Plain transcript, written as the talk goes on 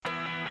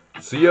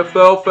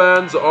CFL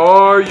fans,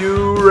 are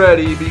you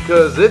ready?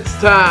 Because it's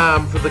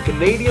time for the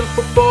Canadian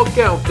Football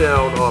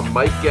Countdown on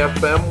Mike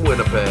FM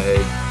Winnipeg.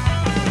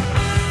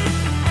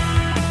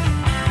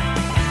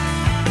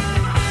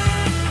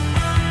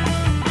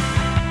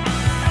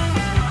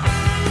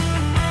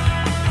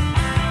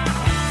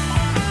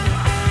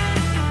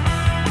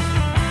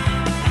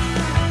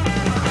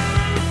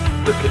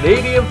 The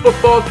Canadian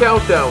Football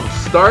Countdown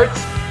starts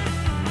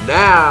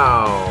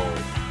now.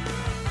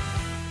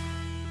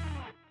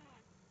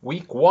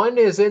 Week 1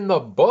 is in the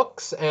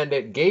books, and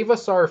it gave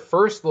us our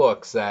first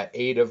looks at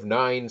 8 of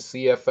 9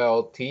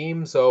 CFL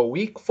teams. A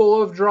week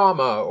full of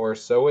drama, or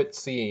so it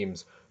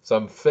seems.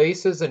 Some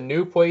faces and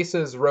new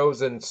places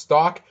rose in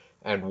stock,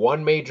 and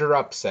one major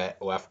upset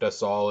left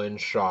us all in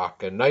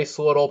shock. A nice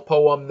little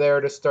poem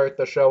there to start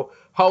the show.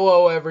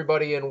 Hello,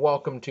 everybody, and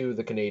welcome to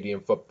the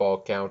Canadian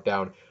Football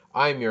Countdown.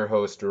 I'm your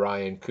host,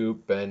 Ryan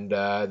Coop, and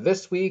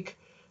this week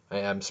I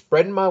am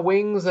spreading my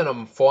wings and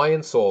I'm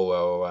flying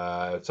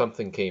solo.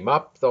 Something came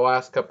up the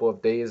last couple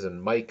of days,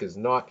 and Mike is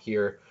not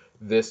here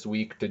this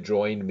week to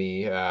join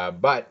me,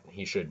 but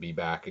he should be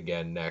back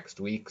again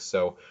next week.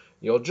 So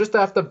you'll just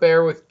have to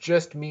bear with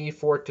just me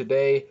for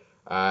today,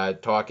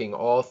 talking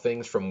all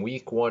things from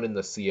week 1 in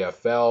the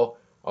CFL.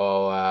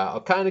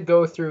 I'll kind of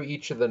go through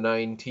each of the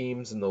 9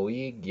 teams in the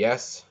league.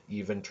 Yes,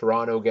 even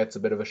Toronto gets a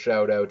bit of a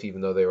shout out,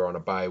 even though they were on a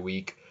bye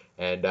week.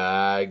 And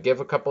give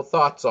a couple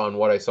thoughts on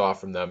what I saw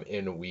from them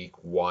in week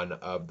 1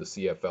 of the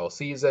CFL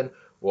season.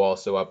 We'll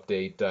also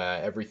update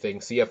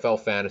everything CFL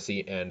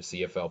Fantasy and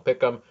CFL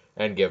Pick'em,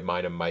 and give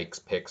mine and Mike's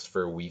picks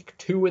for week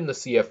 2 in the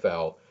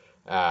CFL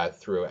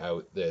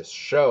throughout this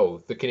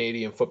show. The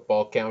Canadian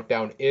Football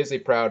Countdown is a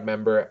proud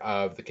member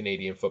of the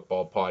Canadian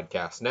Football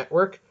Podcast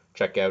Network.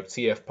 Check out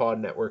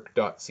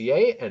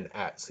cfpodnetwork.ca and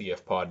at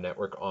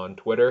cfpodnetwork on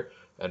Twitter,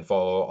 and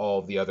follow all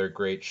of the other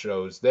great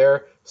shows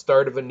there.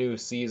 Start of a new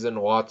season,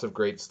 lots of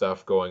great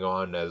stuff going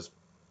on as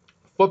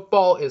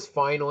football is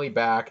finally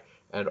back,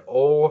 and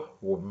oh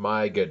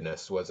my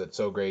goodness, was it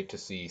so great to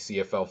see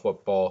CFL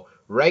football,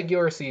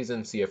 regular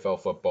season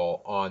CFL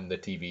football on the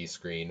TV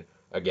screen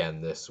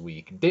again this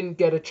week. Didn't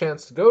get a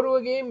chance to go to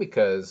a game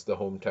because the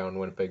hometown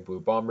Winnipeg Blue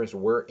Bombers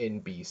were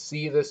in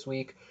BC this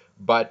week,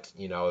 but,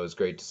 you know, it was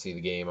great to see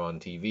the game on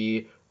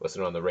TV,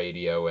 listen on the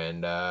radio,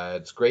 and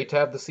it's great to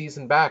have the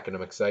season back, and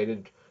I'm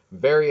excited,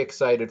 very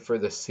excited for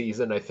this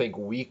season. I think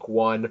week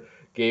 1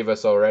 gave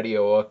us already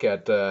a look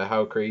at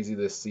how crazy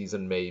this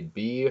season may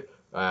be.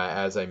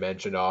 As I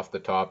mentioned off the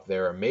top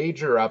there, a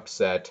major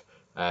upset,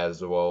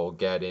 as we'll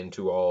get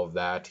into all of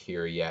that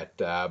here yet.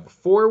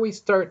 Before we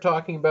start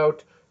talking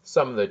about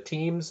some of the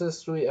teams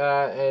this week,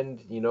 and,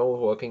 you know,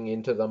 looking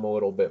into them a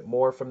little bit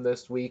more from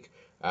this week,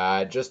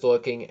 just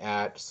looking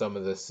at some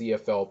of the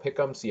CFL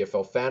Pick'em,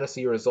 CFL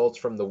Fantasy results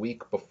from the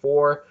week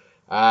before.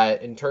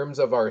 In terms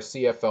of our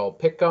CFL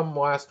Pick'em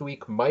last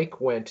week,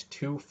 Mike went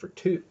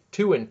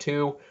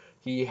 2-2.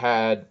 He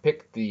had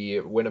picked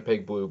the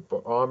Winnipeg Blue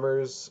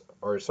Bombers,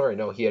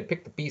 he had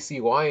picked the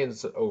BC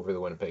Lions over the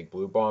Winnipeg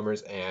Blue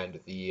Bombers and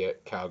the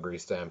Calgary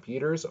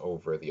Stampeders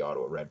over the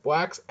Ottawa Red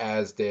Blacks,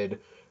 as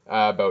did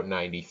about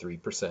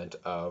 93%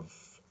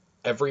 of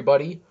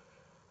everybody.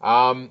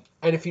 And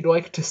if you'd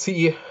like to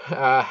see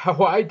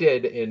how I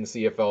did in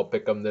CFL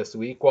Pick'em this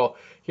week, well,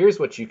 here's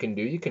what you can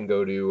do. You can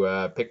go to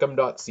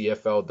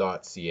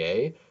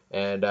pick'em.cfl.ca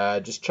and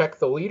just check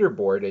the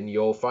leaderboard, and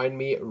you'll find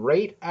me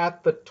right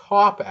at the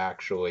top,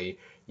 actually.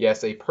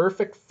 Yes, a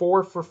perfect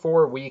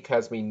 4-for-4 week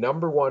has me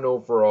number 1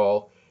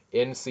 overall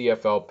in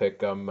CFL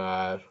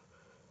Pick'em.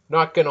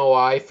 Not gonna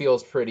lie,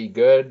 feels pretty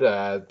good.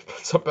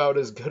 It's about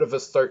as good of a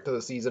start to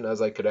the season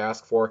as I could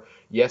ask for.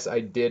 Yes, I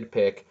did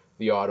pick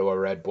the Ottawa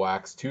Red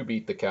Blacks to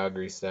beat the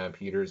Calgary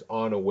Stampeders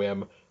on a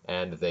whim,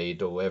 and they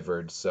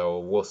delivered. So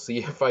we'll see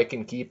if I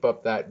can keep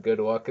up that good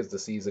luck as the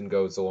season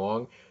goes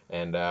along,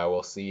 and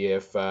we'll see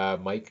if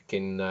Mike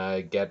can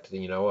get,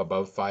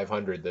 above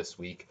 500 this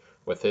week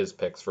with his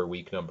picks for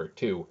week number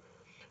 2.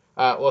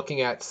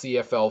 Looking at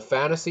CFL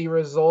Fantasy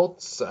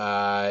results,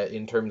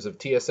 in terms of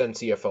TSN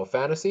CFL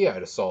Fantasy, I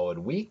had a solid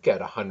week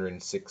at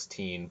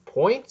 116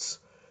 points.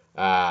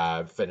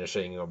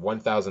 Finishing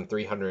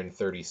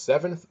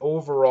 1,337th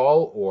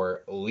overall,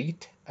 or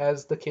elite,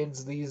 as the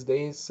kids these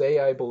days say,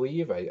 I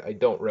believe. I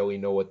don't really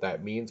know what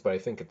that means, but I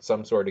think it's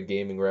some sort of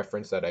gaming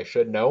reference that I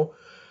should know.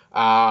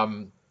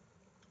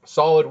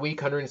 Solid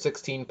week,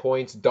 116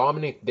 points.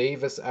 Dominic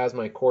Davis as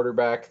my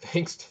quarterback,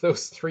 thanks to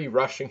those 3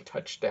 rushing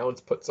touchdowns,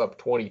 puts up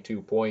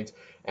 22 points.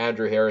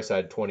 Andrew Harris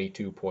had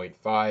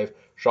 22.5.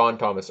 Sean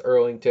Thomas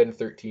Erlington,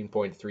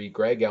 13.3.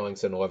 Greg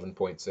Ellingson,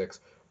 11.6.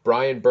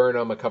 Brian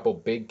Burnham, a couple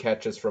big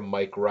catches from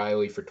Mike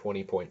Riley for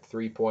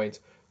 20.3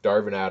 points.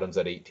 Darvin Adams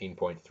at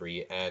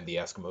 18.3, and the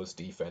Eskimos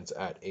defense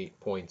at 8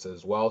 points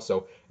as well.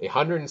 So a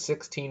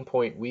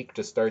 116-point week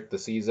to start the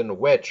season,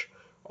 which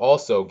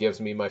also gives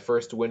me my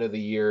first win of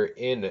the year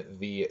in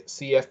the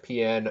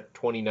CFPN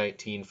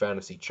 2019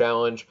 Fantasy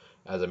Challenge.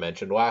 As I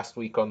mentioned last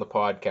week on the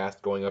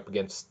podcast, going up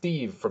against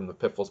Steve from the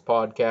Piffles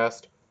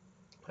podcast.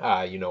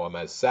 You know him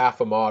as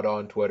Safamod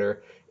on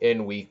Twitter.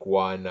 in week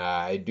one.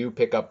 I do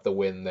pick up the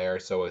win there,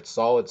 so a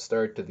solid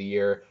start to the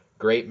year.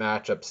 Great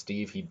matchup,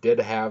 Steve. He did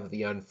have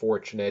the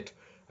unfortunate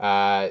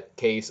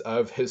case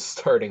of his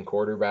starting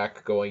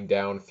quarterback going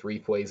down 3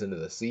 plays into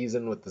the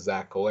season with the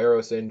Zach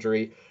Collaros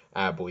injury.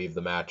 I believe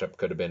the matchup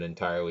could have been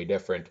entirely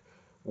different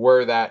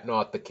were that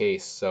not the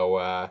case.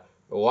 So,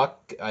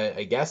 luck,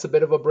 I guess, a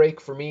bit of a break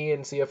for me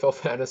in CFL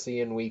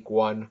Fantasy in week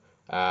one.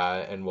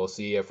 And we'll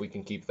see if we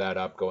can keep that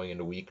up going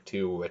into week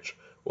two, which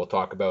we'll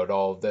talk about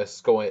all of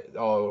this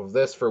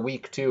for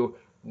week two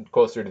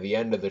closer to the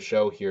end of the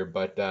show here.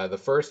 But the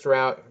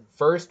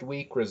first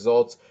week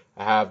results,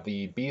 I have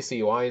the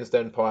BC Lions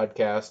Den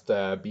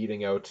podcast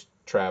beating out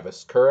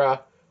Travis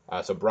Curra.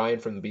 So Brian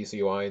from the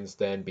BC Lions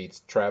Den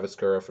beats Travis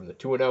Curra from the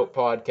Two and Out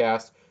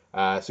podcast.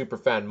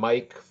 Superfan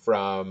Mike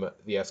from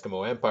the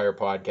Eskimo Empire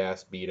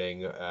podcast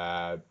beating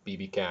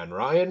BB Can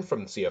Ryan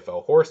from the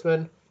CFL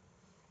Horseman.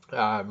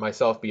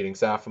 Myself beating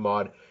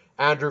Safamod.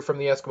 Andrew from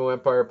the Eskimo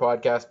Empire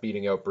podcast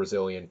beating out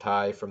Brazilian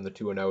Ty from the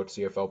Two and Out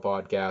CFL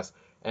podcast.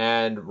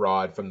 And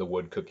Rod from the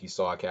Wood Cookie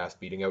Sawcast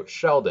beating out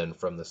Sheldon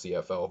from the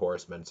CFL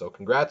Horseman. So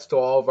congrats to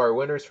all of our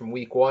winners from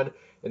week one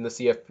in the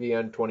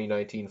CFPN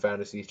 2019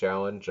 Fantasy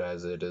Challenge,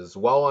 as it is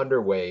well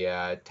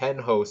underway. 10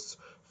 hosts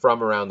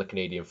from around the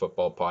Canadian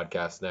Football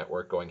Podcast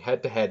Network going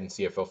head-to-head in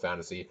CFL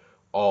Fantasy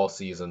all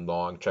season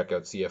long. Check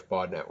out CF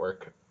Pod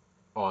Network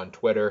on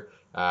Twitter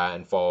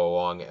and follow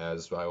along,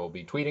 as I will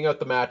be tweeting out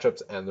the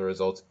matchups and the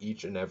results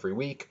each and every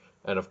week.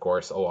 And of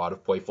course, a lot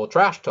of playful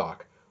trash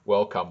talk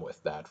will come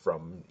with that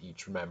from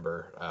each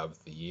member of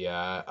the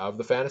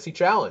Fantasy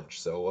Challenge.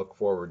 So look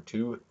forward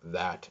to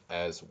that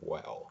as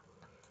well.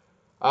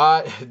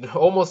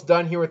 Almost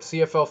done here with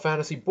CFL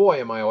Fantasy.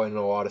 Boy, am I in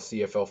a lot of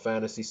CFL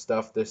Fantasy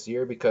stuff this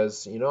year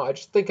because, I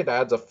just think it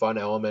adds a fun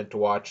element to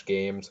watch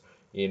games,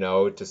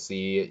 to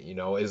see,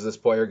 is this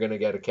player going to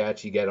get a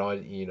catch? You get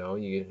on,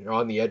 you're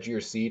on the edge of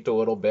your seat a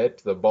little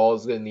bit. The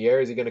ball's in the air.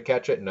 Is he going to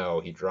catch it? No,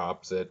 he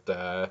drops it.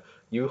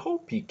 You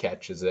hope he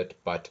catches it,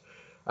 but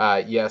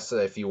yes,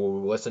 if you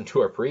listen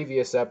to our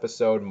previous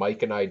episode,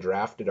 Mike and I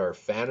drafted our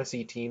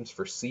fantasy teams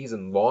for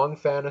season-long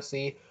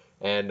fantasy.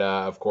 And,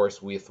 of course,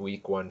 with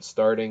week one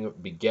starting,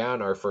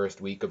 began our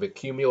first week of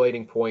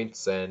accumulating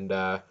points. And,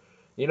 I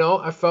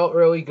felt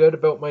really good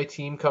about my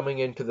team coming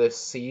into this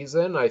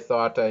season. I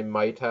thought I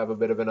might have a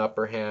bit of an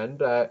upper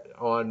hand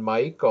on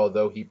Mike,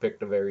 although he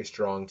picked a very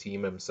strong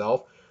team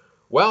himself.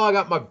 Well, I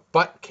got my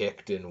butt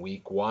kicked in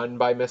week one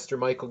by Mr.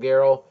 Michael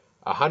Garrell.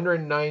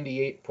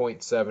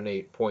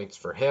 198.78 points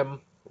for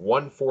him,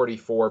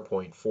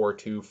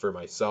 144.42 for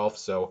myself.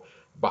 So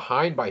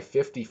behind by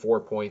 54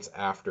 points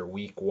after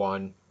week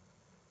one.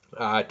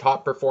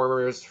 Top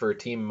performers for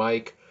Team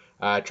Mike,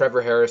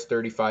 Trevor Harris,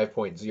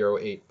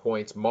 35.08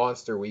 points.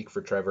 Monster week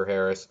for Trevor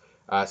Harris.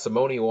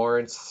 Simone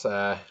Lawrence,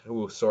 I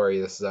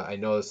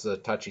know this is a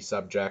touchy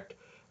subject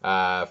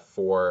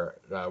for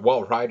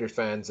Riders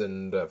fans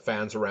and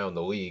fans around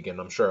the league, and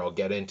I'm sure I'll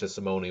get into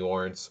Simone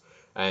Lawrence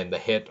and the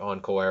hit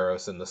on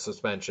Collaros and the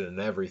suspension and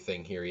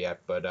everything here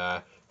yet,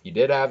 but he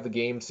did have the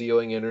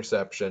game-sealing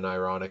interception,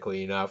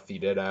 ironically enough. He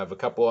did have a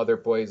couple other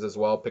plays as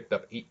well, picked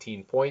up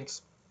 18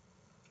 points.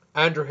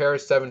 Andrew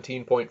Harris,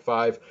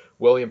 17.5,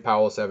 William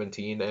Powell,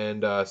 17,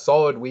 and a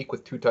solid week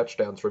with 2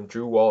 touchdowns from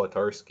Drew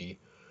Wolotarski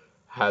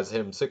has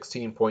him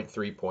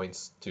 16.3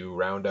 points to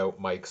round out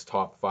Mike's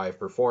top 5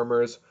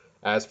 performers.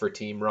 As for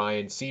Team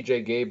Ryan,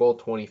 CJ Gable,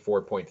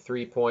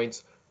 24.3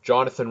 points.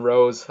 Jonathan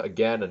Rose,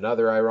 again,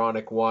 another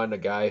ironic one, a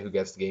guy who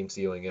gets the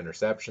game-sealing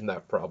interception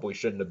that probably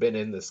shouldn't have been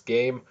in this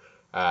game.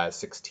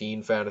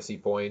 16 fantasy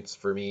points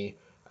for me.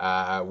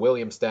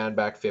 William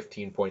Stanback,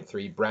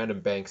 15.3, Brandon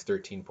Banks,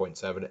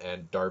 13.7,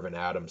 and Darvin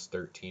Adams,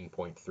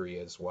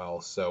 13.3 as well.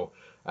 So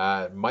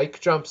Mike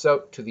jumps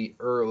out to the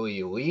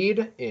early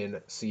lead in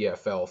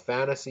CFL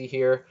Fantasy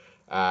here.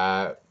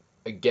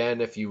 Again,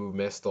 if you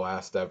missed the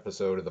last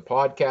episode of the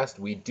podcast,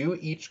 we do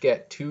each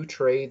get 2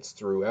 trades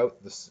throughout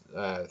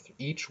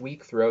each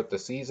week throughout the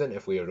season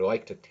if we would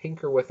like to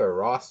tinker with our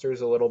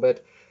rosters a little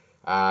bit.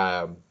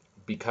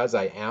 Because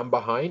I am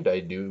behind,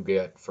 I do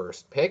get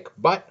first pick,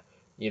 but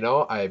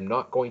I'm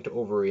not going to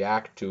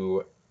overreact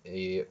to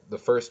the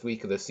first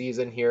week of the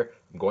season here.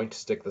 I'm going to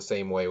stick the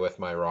same way with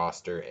my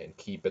roster and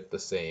keep it the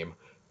same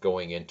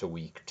going into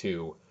week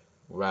 2.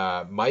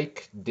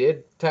 Mike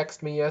did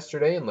text me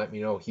yesterday and let me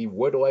know he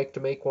would like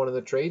to make one of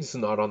the trades.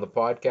 Not on the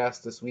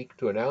podcast this week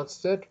to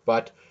announce it,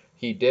 but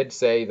he did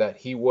say that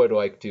he would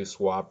like to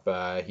swap.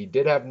 He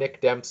did have Nick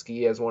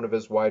Dembski as one of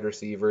his wide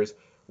receivers.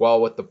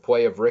 Well, with the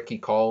play of Ricky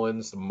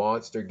Collins, the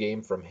monster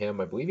game from him,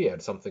 I believe he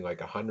had something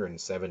like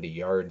 170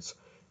 yards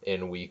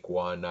in week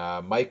one.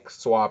 Mike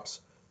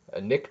swaps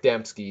Nick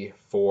Dembski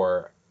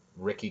for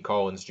Ricky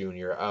Collins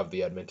Jr. of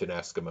the Edmonton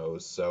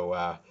Eskimos.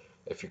 So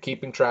if you're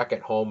keeping track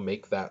at home,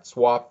 make that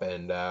swap,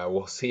 and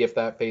we'll see if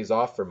that pays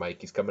off for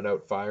Mike. He's coming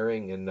out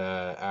firing and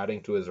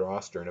adding to his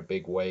roster in a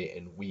big way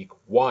in week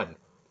one.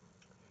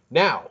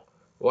 Now,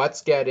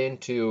 let's get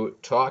into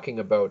talking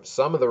about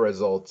some of the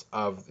results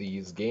of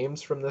these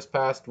games from this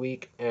past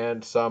week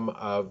and some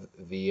of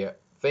the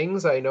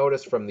things I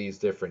noticed from these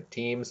different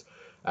teams.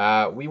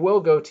 We will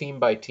go team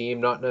by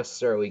team, not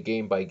necessarily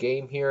game by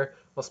game here.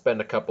 I'll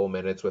spend a couple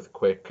minutes with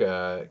quick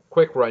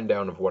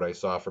rundown of what I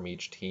saw from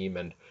each team,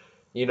 and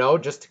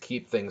just to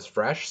keep things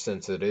fresh,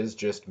 since it is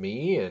just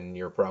me, and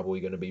you're probably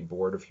going to be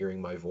bored of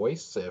hearing my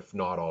voice, if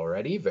not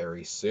already,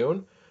 very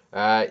soon.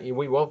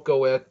 We won't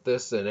go at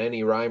this in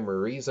any rhyme or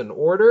reason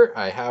order.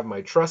 I have my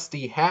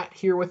trusty hat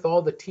here with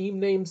all the team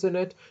names in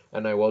it,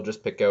 and I will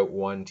just pick out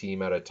one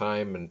team at a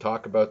time and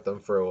talk about them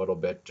for a little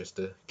bit, just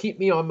to keep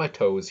me on my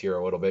toes here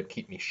a little bit,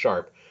 keep me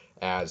sharp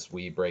as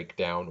we break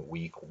down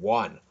week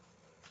one.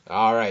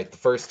 All right, the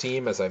first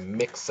team, as I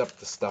mix up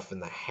the stuff in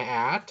the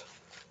hat,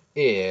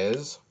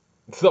 is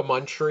the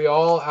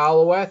Montreal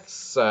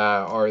Alouettes.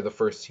 Are the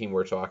first team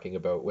we're talking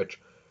about, which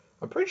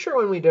I'm pretty sure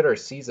when we did our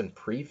season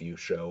preview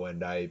show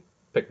and I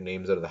picked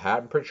names out of the hat,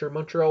 I'm pretty sure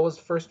Montreal was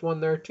the first one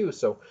there too.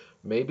 So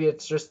maybe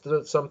it's just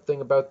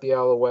something about the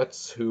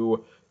Alouettes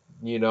who,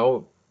 you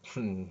know,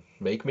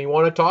 make me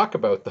want to talk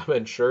about them.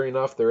 And sure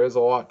enough, there is a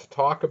lot to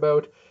talk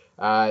about.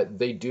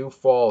 They do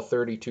fall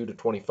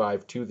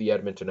 32-25 to the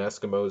Edmonton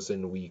Eskimos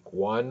in week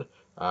one.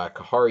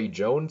 Kahari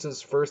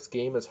Jones's first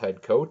game as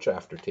head coach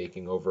after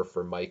taking over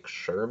for Mike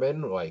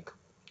Sherman, like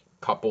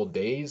couple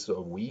days,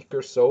 a week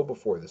or so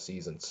before the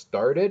season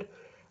started.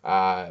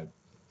 Uh,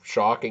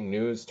 Shocking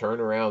news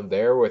turnaround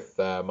there with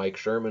Mike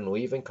Sherman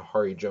leaving.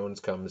 Kahari Jones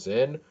comes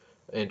in.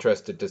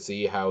 Interested to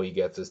see how he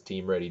gets his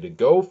team ready to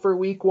go for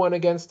week one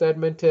against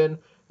Edmonton.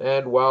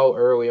 And while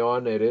early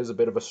on it is a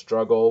bit of a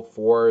struggle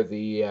for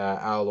the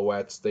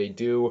Alouettes, they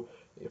do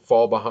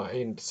fall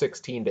behind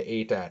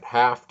 16-8 at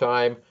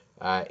halftime,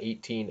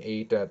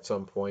 18-8 at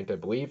some point, I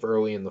believe,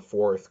 early in the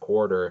fourth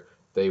quarter.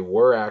 They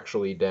were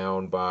actually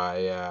down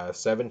by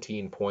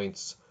 17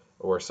 points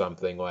or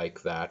something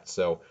like that.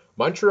 So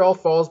Montreal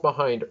falls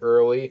behind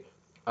early.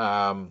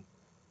 Um,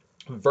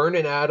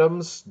 Vernon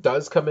Adams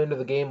does come into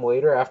the game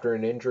later after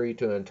an injury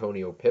to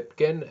Antonio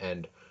Pipkin,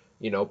 and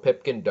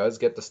Pipkin does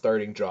get the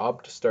starting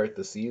job to start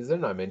the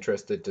season. I'm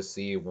interested to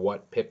see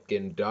what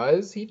Pipkin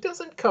does. He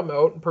doesn't come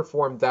out and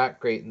perform that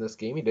great in this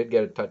game. He did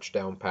get a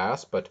touchdown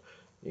pass, but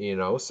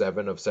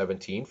 7 of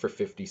 17 for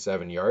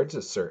 57 yards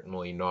is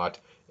certainly not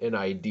an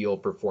ideal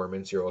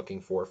performance you're looking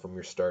for from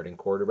your starting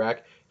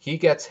quarterback. He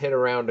gets hit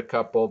around a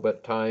couple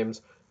but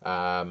times.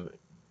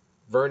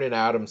 Vernon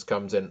Adams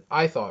comes in.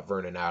 I thought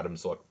Vernon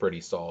Adams looked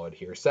pretty solid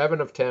here.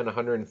 7 of 10,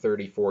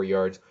 134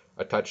 yards,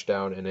 a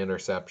touchdown, an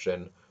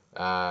interception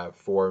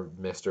for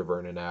Mr.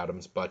 Vernon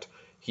Adams. But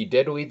he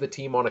did lead the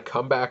team on a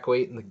comeback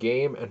late in the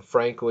game, and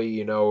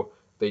frankly,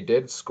 they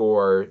did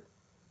score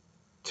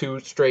two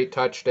straight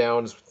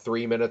touchdowns,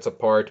 3 minutes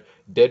apart.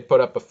 Did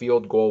put up a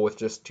field goal with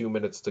just 2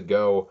 minutes to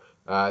go.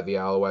 The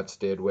Alouettes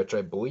did, which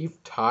I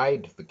believe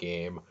tied the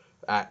game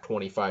at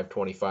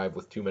 25-25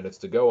 with 2 minutes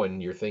to go.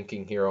 And you're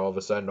thinking here all of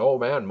a sudden, oh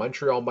man,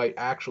 Montreal might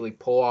actually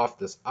pull off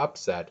this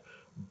upset.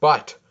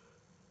 But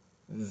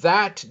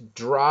that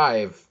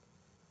drive,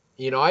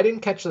 I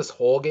didn't catch this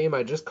whole game.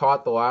 I just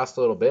caught the last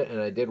little bit, and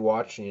I did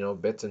watch,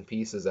 bits and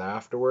pieces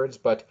afterwards.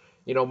 But,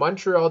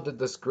 Montreal did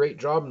this great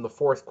job in the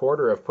fourth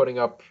quarter of putting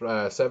up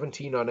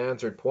 17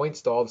 unanswered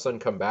points to all of a sudden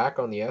come back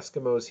on the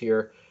Eskimos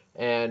here.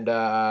 And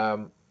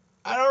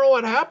I don't know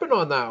what happened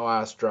on that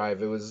last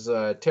drive. It was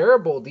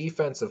terrible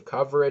defensive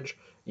coverage.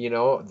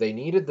 They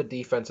needed the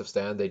defensive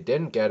stand. They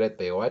didn't get it.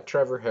 They let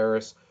Trevor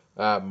Harris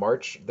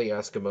march the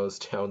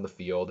Eskimos down the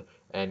field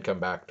and come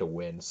back to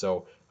win.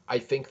 So I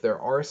think there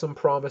are some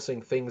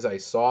promising things I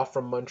saw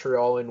from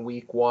Montreal in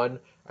week one.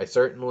 I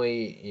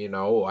certainly,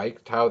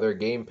 liked how their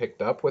game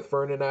picked up with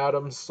Vernon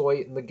Adams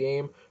late in the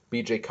game.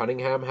 BJ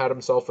Cunningham had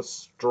himself a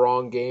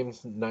strong game,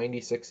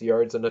 96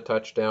 yards and a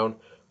touchdown.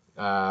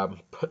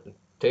 Um,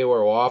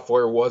 Taylor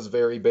Loeffler was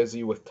very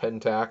busy with 10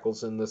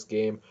 tackles in this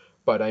game.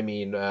 But I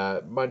mean,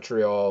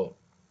 Montreal,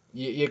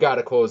 you got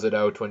to close it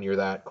out when you're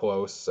that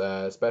close,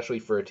 especially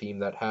for a team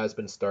that has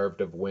been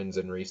starved of wins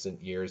in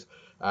recent years.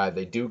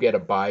 They do get a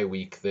bye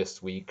week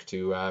this week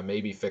to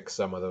maybe fix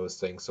some of those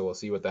things, so we'll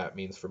see what that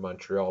means for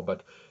Montreal.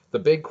 But the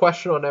big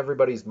question on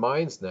everybody's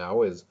minds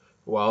now is,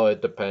 well,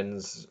 it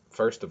depends,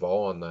 first of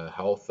all, on the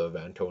health of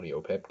Antonio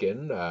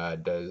Pipkin.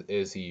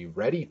 Is he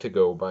ready to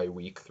go by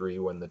week three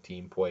when the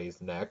team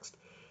plays next?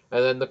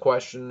 And then the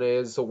question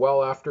is,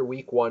 well, after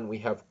week one, we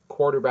have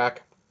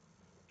quarterback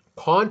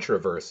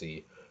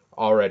controversy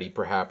already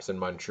perhaps in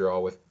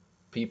Montreal with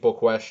people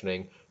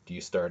questioning, do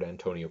you start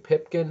Antonio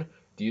Pipkin?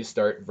 Do you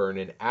start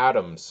Vernon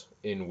Adams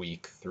in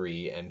week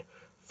three? And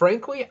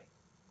frankly,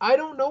 I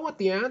don't know what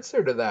the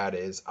answer to that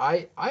is.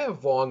 I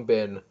have long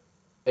been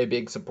a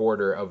big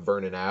supporter of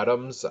Vernon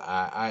Adams.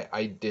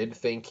 I did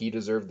think he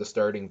deserved the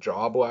starting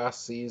job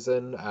last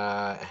season,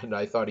 and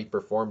I thought he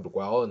performed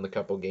well in the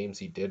couple games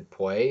he did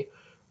play.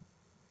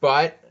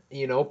 But,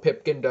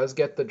 Pipkin does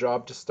get the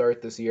job to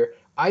start this year.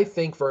 I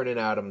think Vernon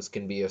Adams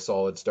can be a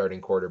solid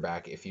starting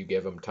quarterback if you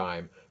give him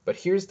time. But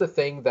here's the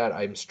thing that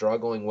I'm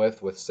struggling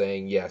with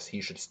saying yes,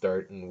 he should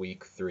start in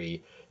week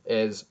three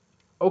is,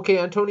 okay,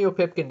 Antonio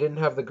Pipkin didn't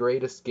have the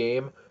greatest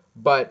game,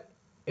 but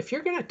if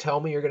you're going to tell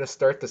me you're going to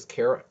start this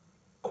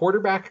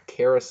quarterback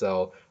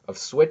carousel of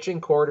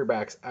switching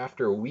quarterbacks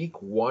after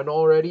week 1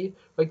 already.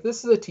 Like,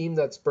 this is a team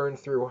that's burned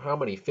through how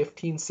many,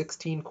 15,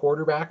 16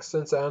 quarterbacks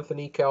since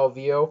Anthony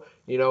Calvillo.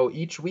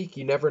 Each week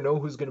you never know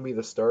who's going to be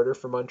the starter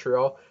for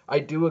Montreal. I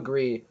do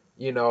agree,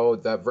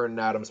 that Vernon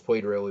Adams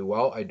played really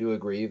well. I do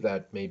agree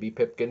that maybe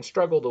Pipkin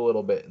struggled a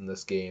little bit in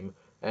this game,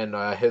 and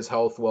his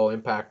health will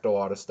impact a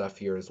lot of stuff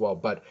here as well.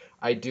 But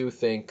I do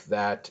think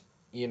that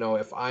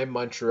if I'm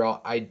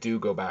Montreal, I do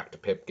go back to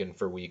Pipkin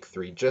for week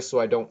 3, just so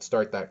I don't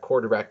start that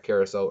quarterback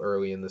carousel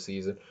early in the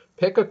season.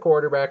 Pick a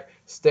quarterback,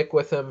 stick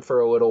with him for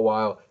a little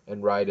while,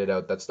 and ride it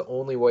out. That's the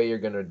only way you're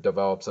going to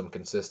develop some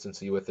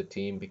consistency with the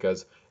team,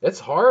 because it's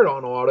hard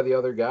on a lot of the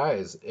other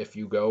guys if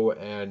you go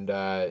and,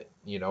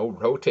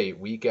 rotate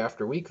week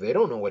after week. They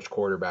don't know which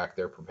quarterback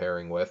they're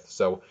preparing with.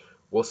 So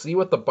we'll see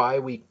what the bye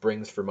week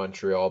brings for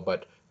Montreal,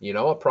 but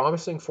a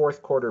promising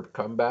fourth quarter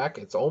comeback.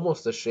 It's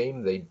almost a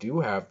shame they do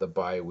have the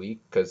bye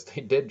week, because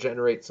they did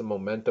generate some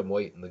momentum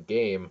late in the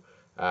game.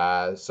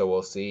 So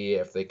we'll see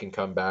if they can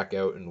come back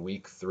out in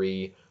week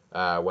 3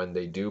 when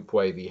they do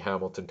play the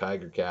Hamilton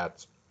Tiger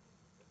Cats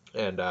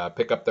and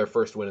pick up their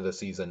first win of the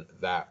season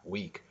that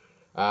week.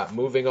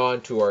 Moving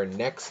on to our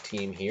next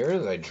team here,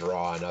 as I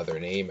draw another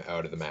name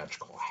out of the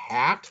magical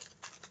hat.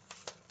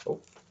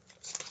 Oh,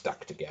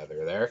 stuck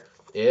together there.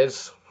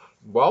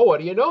 Well, what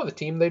do you know? The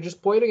team they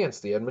just played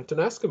against, the Edmonton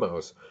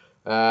Eskimos.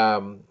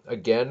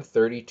 Again,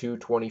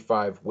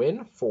 32-25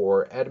 win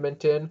for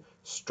Edmonton.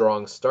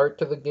 Strong start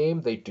to the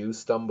game. They do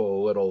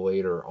stumble a little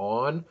later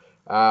on.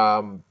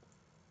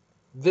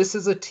 This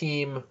is a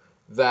team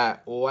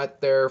that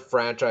let their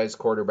franchise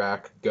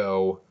quarterback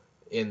go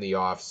in the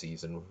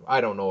offseason.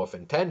 I don't know if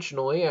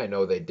intentionally. I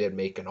know they did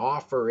make an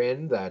offer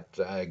in that,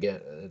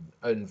 again,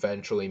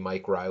 eventually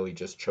Mike Riley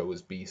just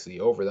chose BC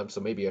over them.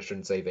 So maybe I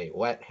shouldn't say they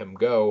let him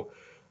go,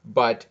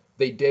 but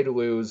they did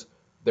lose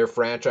their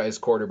franchise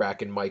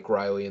quarterback in Mike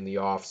Riley in the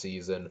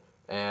offseason.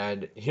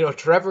 And,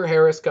 Trevor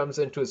Harris comes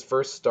into his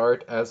first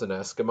start as an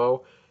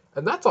Eskimo,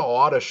 and that's a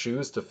lot of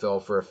shoes to fill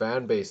for a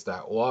fan base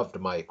that loved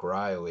Mike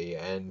Riley,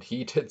 and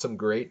he did some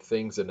great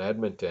things in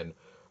Edmonton.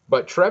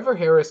 But Trevor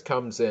Harris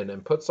comes in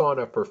and puts on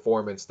a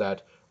performance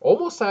that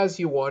almost has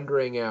you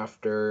wondering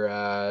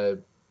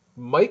after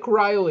Mike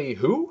Riley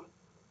who?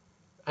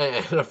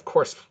 And of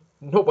course,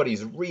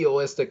 nobody's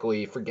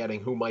realistically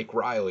forgetting who Mike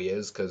Riley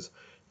is, because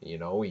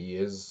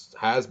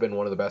has been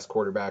one of the best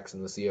quarterbacks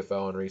in the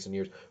CFL in recent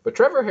years. But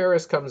Trevor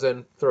Harris comes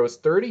in, throws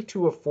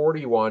 32 of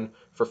 41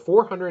 for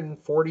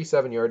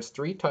 447 yards,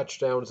 3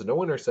 touchdowns, no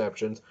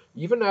interceptions,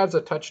 even adds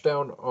a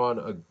touchdown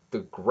on the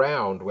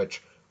ground,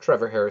 which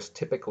Trevor Harris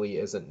typically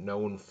isn't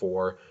known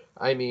for.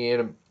 I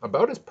mean,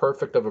 about as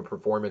perfect of a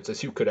performance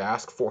as you could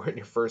ask for in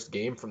your first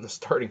game from the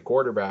starting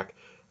quarterback.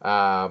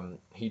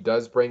 He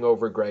does bring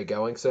over Greg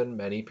Ellingson.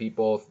 Many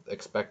people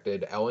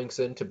expected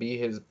Ellingson to be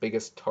his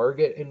biggest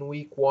target in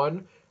week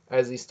 1,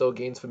 as he still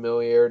gains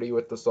familiarity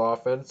with this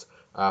offense.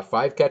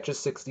 5 catches,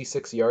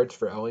 66 yards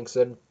for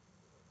Ellingson.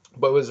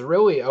 But it was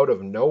really out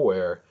of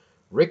nowhere.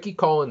 Ricky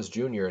Collins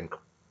Jr.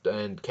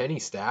 and Kenny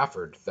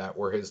Stafford that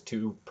were his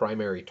 2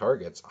 primary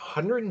targets.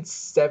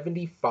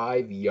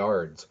 175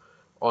 yards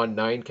on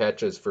 9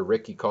 catches for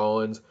Ricky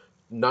Collins.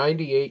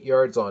 98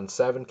 yards on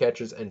 7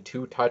 catches and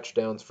 2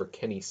 touchdowns for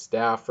Kenny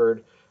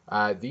Stafford.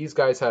 These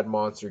guys had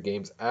monster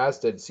games, as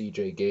did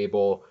CJ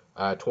Gable.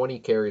 20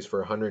 carries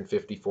for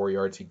 154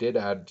 yards. He did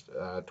add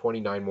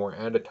 29 more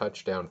and a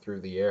touchdown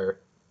through the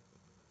air.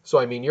 So,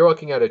 I mean, you're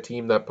looking at a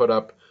team that put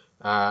up,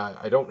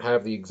 I don't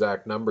have the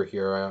exact number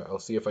here. I'll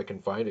see if I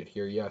can find it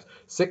here. Yes,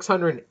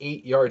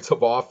 608 yards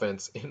of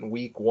offense in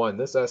week 1.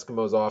 This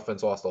Eskimos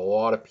offense lost a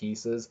lot of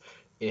pieces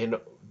in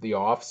the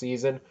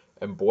offseason,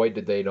 and boy,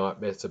 did they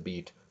not miss a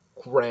beat.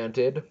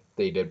 Granted,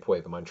 they did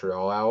play the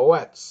Montreal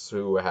Alouettes,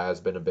 who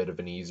has been a bit of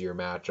an easier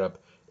matchup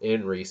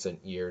in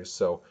recent years.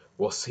 So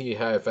we'll see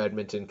if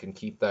Edmonton can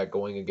keep that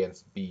going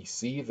against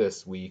BC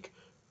this week.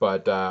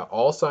 But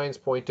all signs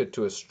pointed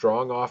to a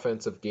strong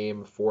offensive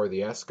game for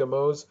the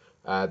Eskimos.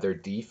 Their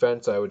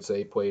defense, I would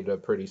say, played a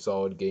pretty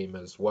solid game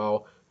as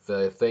well.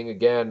 The thing,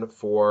 again,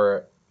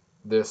 for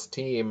this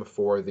team,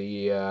 for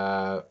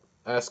the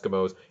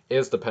Eskimos,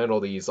 is the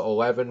penalties.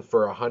 11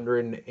 for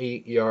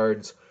 108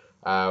 yards.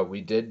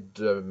 We did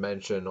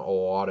mention a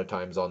lot of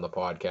times on the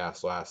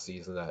podcast last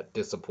season that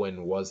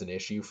discipline was an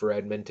issue for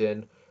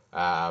Edmonton,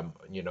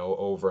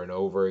 over and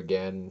over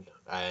again.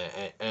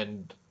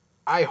 And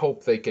I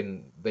hope they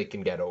can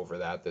get over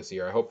that this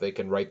year. I hope they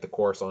can right the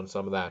course on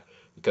some of that,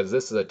 because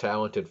this is a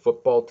talented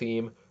football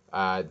team.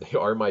 They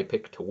are my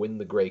pick to win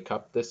the Grey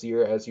Cup this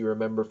year, as you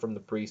remember from the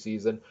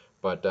preseason.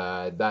 But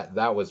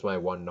that was my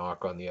one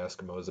knock on the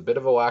Eskimos. A bit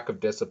of a lack of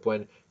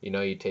discipline.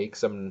 You take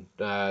some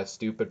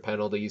stupid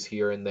penalties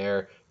here and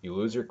there. You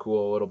lose your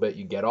cool a little bit.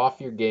 You get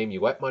off your game.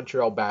 You let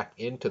Montreal back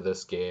into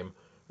this game.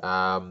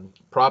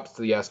 Props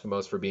to the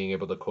Eskimos for being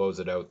able to close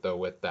it out, though,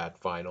 with that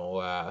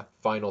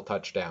final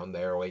touchdown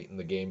there late in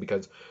the game.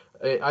 Because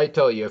I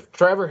tell you, if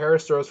Trevor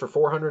Harris throws for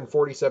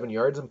 447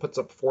 yards and puts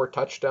up 4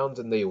 touchdowns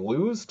and they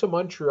lose to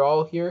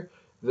Montreal here,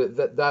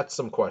 that's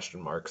some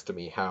question marks to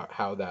me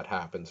how that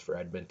happens for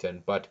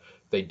Edmonton. But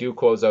they do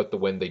close out the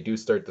win. They do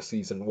start the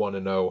season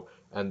 1-0,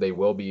 and they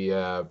will be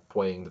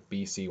playing the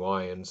BC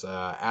Lions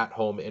at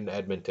home in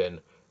Edmonton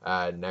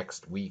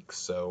next week.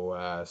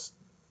 So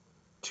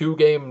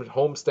 2-game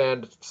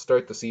homestand to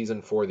start the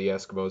season for the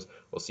Eskimos.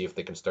 We'll see if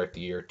they can start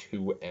the year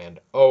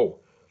 2-0.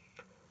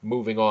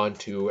 Moving on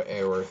to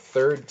our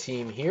third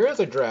team here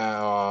as I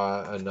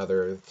draw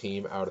another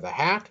team out of the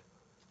hat,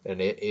 and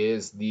it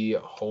is the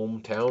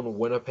hometown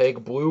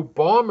Winnipeg Blue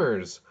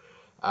Bombers.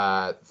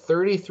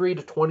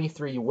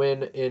 33-23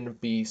 win in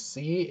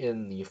BC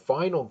in the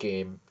final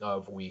game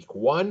of week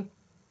 1.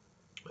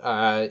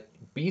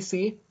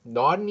 BC,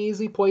 not an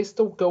easy place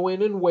to go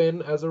in and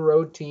win as a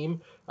road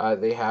team.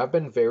 They have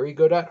been very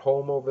good at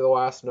home over the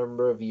last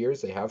number of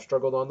years. They have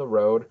struggled on the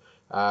road.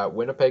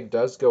 Winnipeg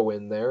does go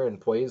in there and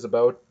plays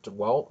about,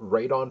 well,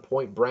 right on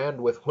point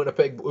brand with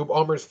Winnipeg Blue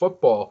Bombers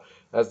football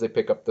as they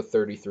pick up the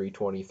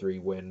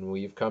 33-23 win.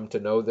 We've come to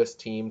know this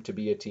team to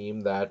be a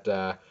team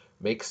that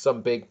makes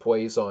some big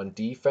plays on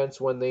defense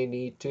when they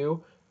need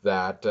to,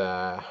 that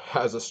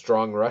has a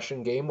strong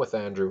rushing game with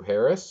Andrew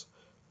Harris.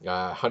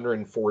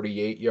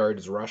 148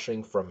 yards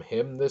rushing from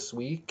him this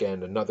week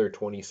and another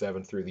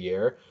 27 through the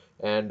air.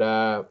 And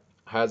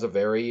has a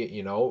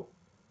very,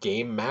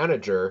 game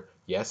manager.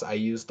 Yes, I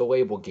use the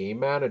label game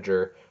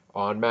manager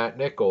on Matt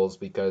Nichols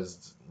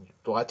because,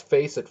 let's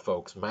face it,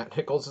 folks, Matt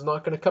Nichols is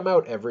not going to come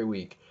out every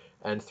week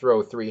and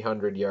throw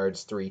 300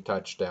 yards, 3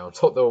 touchdowns.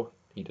 Although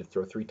he did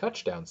throw 3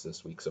 touchdowns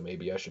this week, so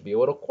maybe I should be a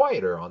little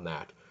quieter on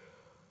that.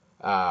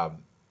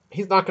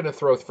 He's not going to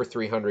throw for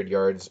 300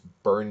 yards,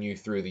 burn you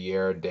through the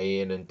air day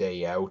in and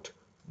day out.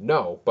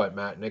 No, but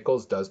Matt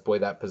Nichols does play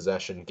that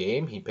possession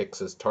game. He picks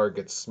his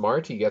targets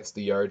smart. He gets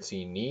the yards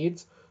he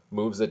needs,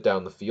 moves it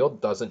down the field,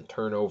 doesn't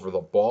turn over the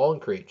ball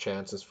and create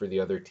chances for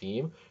the other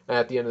team. And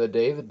at the end of the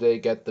day, they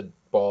get the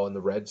ball in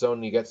the red zone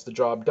and he gets the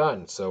job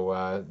done.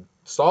 So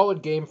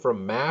solid game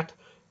from Matt.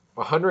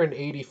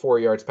 184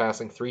 yards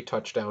passing, 3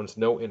 touchdowns,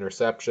 no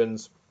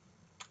interceptions.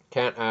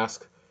 Can't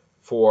ask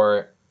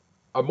for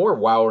a more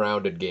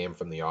well-rounded game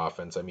from the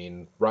offense. I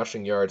mean,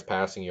 rushing yards,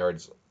 passing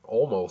yards,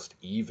 almost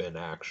even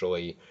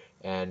actually.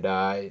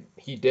 And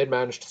he did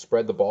manage to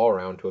spread the ball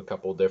around to a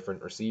couple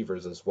different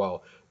receivers as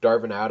well.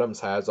 Darvin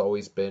Adams has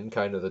always been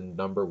kind of the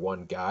number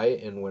one guy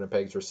in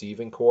Winnipeg's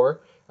receiving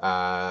core.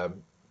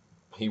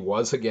 He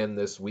was again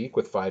this week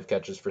with 5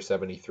 catches for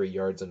 73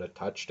 yards and a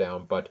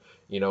touchdown. But,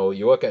 you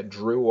look at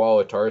Drew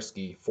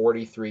Wolotarski,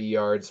 43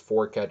 yards,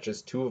 4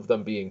 catches, 2 of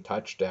them being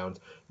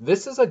touchdowns.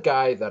 This is a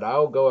guy that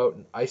I'll go out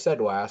and I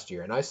said last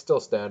year, and I still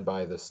stand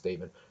by this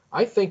statement.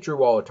 I think Drew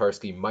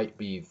Wolotarski might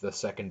be the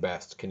second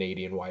best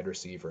Canadian wide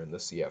receiver in the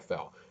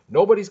CFL.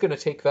 Nobody's going to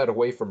take that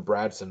away from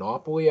Brad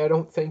Sinopoli, I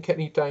don't think,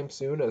 anytime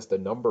soon as the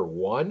number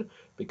 1,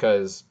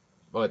 because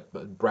Brad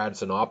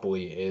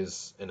Sinopoli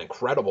is an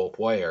incredible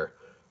player.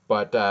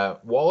 But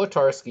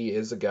Wolotarski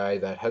is a guy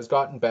that has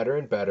gotten better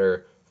and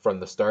better from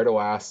the start of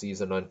last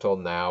season until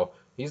now.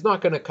 He's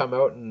not going to come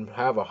out and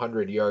have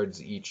 100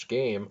 yards each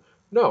game.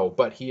 No,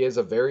 but he is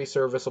a very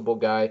serviceable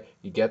guy.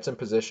 He gets in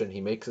position,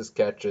 he makes his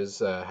catches,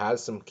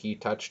 has some key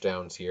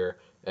touchdowns here.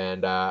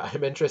 And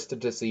I'm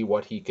interested to see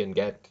what he can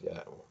get,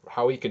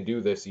 how he can do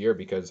this year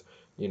because,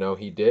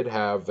 he did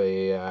have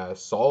a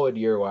solid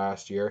year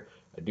last year.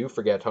 I do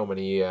forget how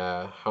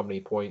many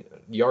point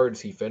yards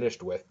he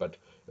finished with, but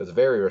it was a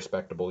very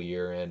respectable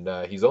year,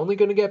 and he's only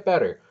going to get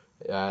better.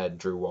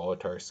 Drew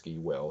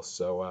Wolotarski will.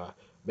 So I'm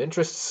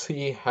interested to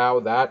see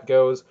how that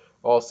goes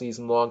all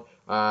season long.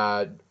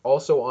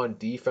 Also on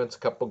defense, a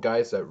couple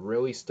guys that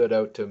really stood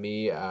out to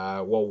me.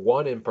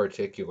 One in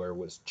particular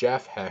was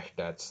Jeff Hecht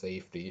at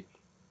safety.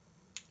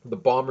 The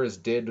Bombers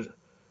did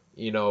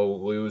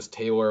lose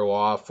Taylor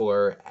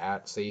Loeffler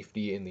at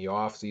safety in the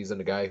offseason,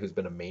 a guy who's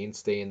been a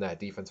mainstay in that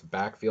defensive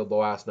backfield the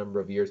last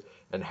number of years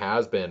and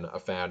has been a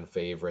fan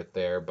favorite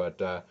there.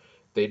 But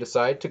they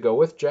decide to go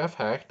with Jeff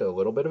Hecht, a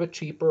little bit of a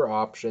cheaper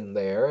option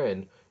there.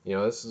 And,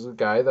 this is a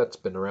guy that's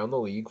been around the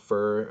league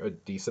for a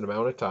decent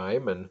amount of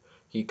time. And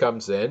he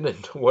comes in,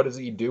 and what does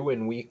he do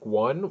in week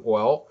 1?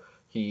 Well,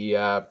 he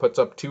puts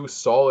up 2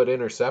 solid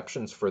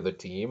interceptions for the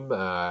team.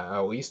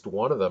 At least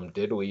one of them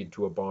did lead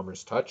to a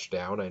Bombers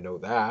touchdown. I know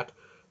that.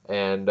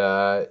 And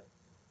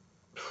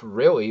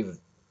really,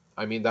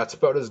 I mean, that's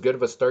about as good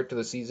of a start to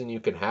the season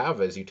you can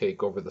have as you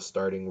take over the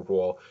starting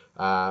role.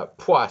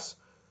 Plus,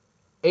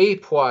 A+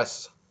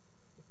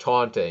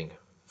 taunting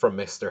from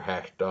Mr.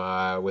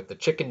 Hecht with the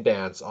chicken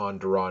dance on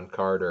Duron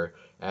Carter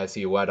as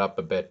he let up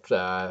a bit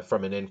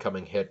from an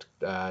incoming hit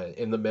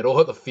in the middle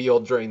of the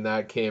field during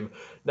that game.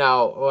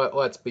 Now,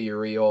 let's be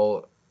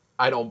real.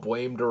 I don't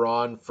blame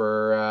Duron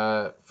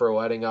for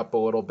letting up a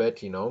little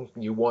bit.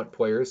 You want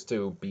players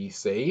to be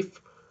safe,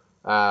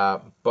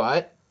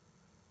 but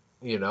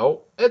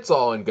it's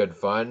all in good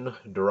fun.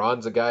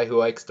 Duron's a guy who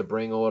likes to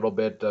bring a little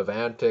bit of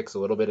antics, a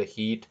little bit of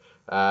heat.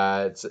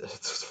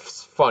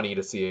 It's funny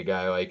to see a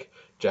guy like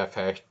Jeff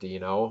Hecht,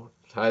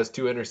 has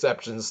 2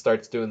 interceptions,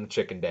 starts doing the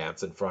chicken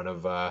dance in front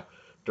of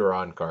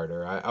Duron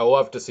Carter. I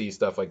love to see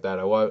stuff like that.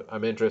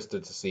 I'm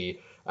interested to see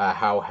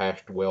how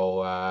Hecht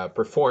will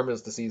perform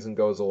as the season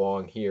goes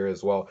along here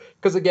as well.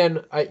 Because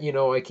again,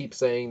 I keep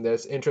saying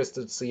this.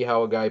 Interested to see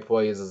how a guy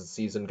plays as the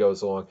season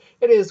goes along.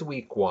 It is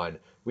week one.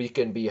 We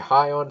can be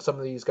high on some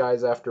of these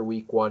guys after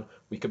week one.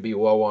 We could be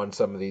low on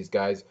some of these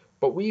guys.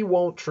 But we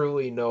won't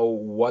truly know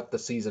what the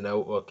season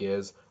outlook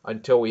is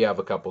until we have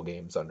a couple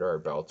games under our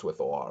belts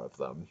with a lot of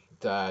them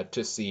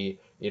to see,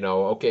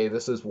 okay,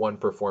 this is one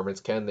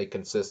performance. Can they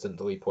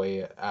consistently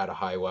play at a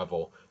high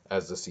level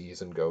as the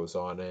season goes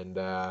on?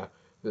 And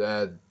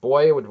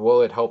boy,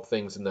 will it help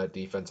things in that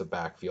defensive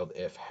backfield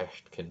if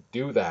Hecht can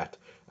do that.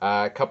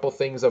 A couple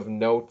things of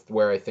note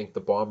where I think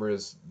the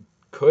Bombers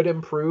could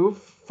improve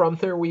from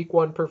their week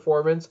one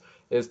performance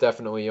is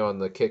definitely on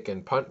the kick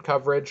and punt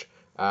coverage.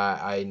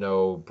 I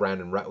know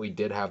Brandon Rutley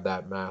did have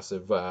that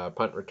massive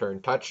punt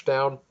return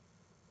touchdown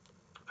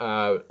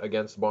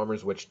against the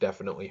Bombers, which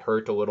definitely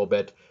hurt a little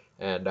bit.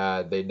 And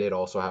they did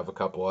also have a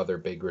couple other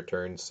big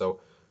returns.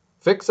 So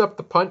fix up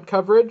the punt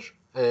coverage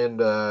and,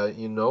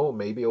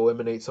 maybe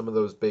eliminate some of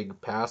those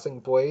big passing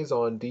plays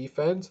on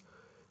defense.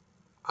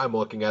 I'm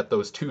looking at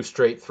those two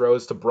straight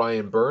throws to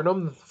Brian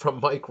Burnham from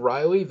Mike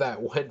Riley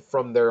that went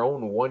from their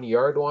own 1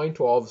 yard line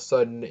to all of a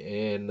sudden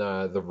in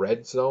the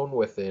red zone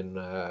within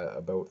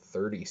about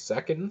 30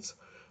 seconds.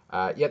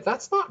 Yeah,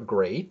 that's not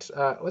great.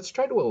 Let's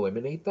try to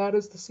eliminate that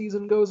as the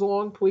season goes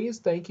along, please.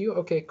 Thank you.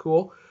 Okay,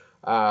 cool.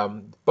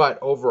 But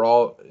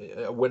overall,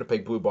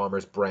 Winnipeg Blue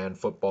Bombers brand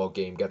football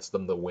game gets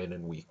them the win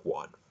in week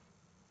one.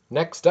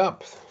 Next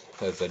up,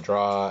 as I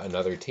draw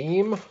another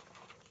team,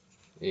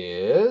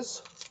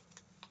 is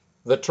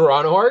the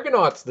Toronto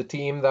Argonauts, the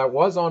team that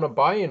was on a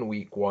bye in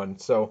week one.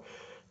 So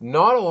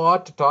not a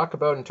lot to talk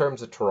about in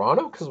terms of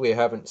Toronto because we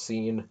haven't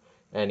seen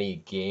any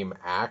game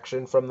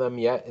action from them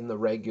yet in the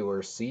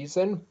regular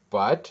season.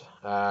 But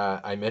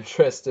I'm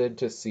interested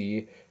to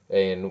see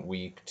in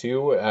week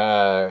two,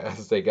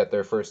 as they get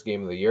their first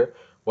game of the year,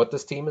 what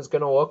this team is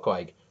going to look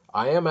like.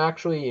 I am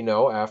actually,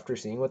 after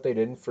seeing what they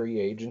did in free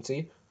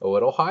agency, a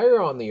little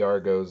higher on the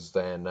Argos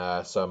than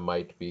some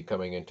might be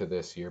coming into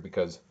this year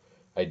because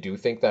I do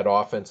think that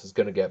offense is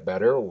going to get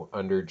better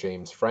under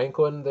James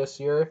Franklin this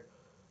year.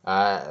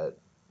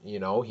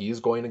 He's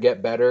going to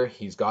get better.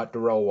 He's got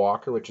Darrell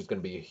Walker, which is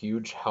going to be a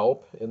huge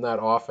help in that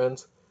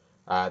offense.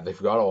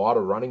 They've got a lot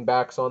of running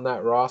backs on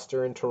that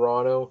roster in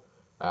Toronto.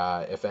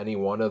 If any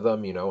one of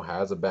them,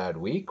 has a bad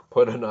week,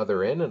 put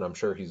another in, and I'm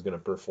sure he's going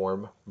to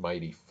perform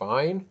mighty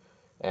fine.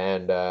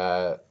 And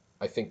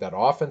I think that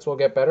offense will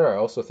get better. I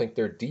also think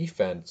their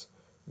defense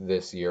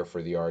this year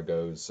for the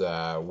Argos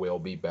will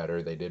be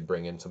better. They did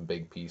bring in some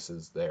big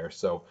pieces there.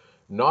 So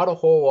not a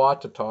whole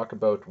lot to talk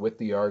about with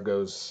the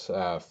Argos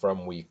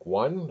from week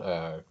one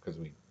because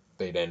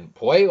they didn't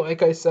play,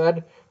 like I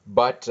said.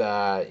 But,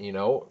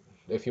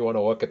 if you want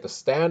to look at the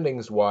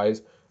standings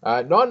wise,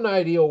 not an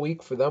ideal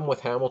week for them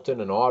with Hamilton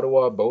and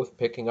Ottawa both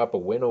picking up a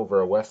win over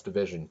a West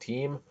Division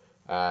team.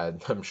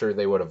 I'm sure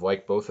they would have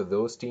liked both of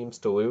those teams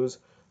to lose.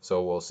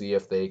 So we'll see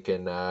if they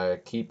can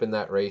keep in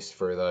that race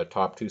for the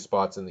top two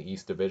spots in the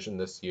East Division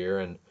this year,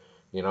 and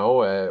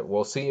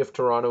we'll see if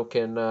Toronto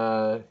can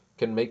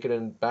make it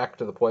in back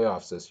to the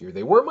playoffs this year.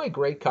 They were my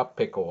Grey Cup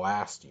pick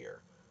last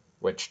year,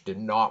 which did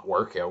not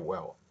work out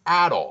well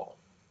at all.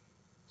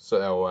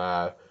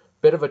 So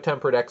bit of a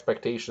tempered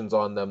expectations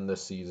on them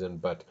this season,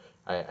 but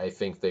I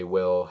think they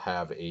will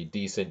have a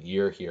decent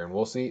year here, and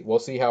we'll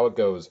see how it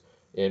goes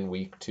in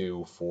week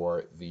two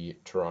for the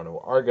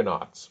Toronto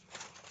Argonauts.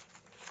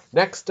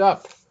 Next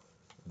up,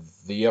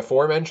 the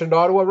aforementioned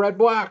Ottawa Red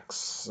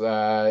Blacks,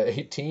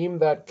 a team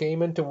that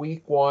came into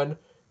week one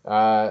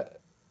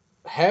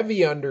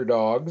heavy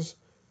underdogs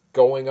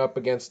going up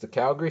against the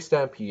Calgary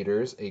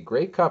Stampeders, a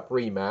Grey Cup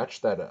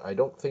rematch that I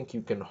don't think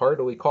you can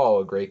hardly call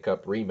a Grey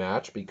Cup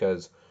rematch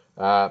because,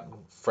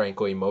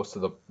 frankly, most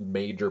of the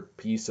major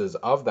pieces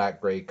of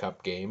that Grey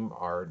Cup game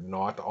are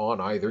not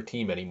on either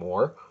team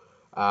anymore.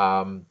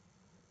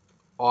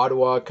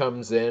 Ottawa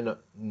comes in,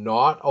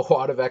 not a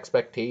lot of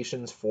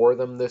expectations for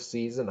them this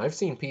season. I've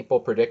seen people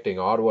predicting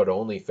Ottawa to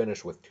only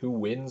finish with 2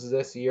 wins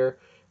this year,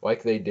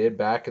 like they did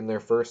back in their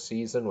first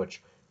season,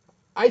 which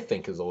I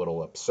think is a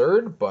little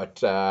absurd,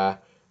 but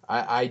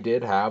I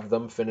did have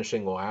them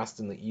finishing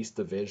last in the East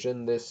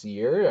Division this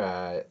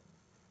year,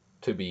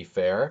 to be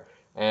fair.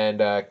 And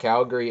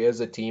Calgary is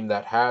a team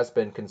that has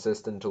been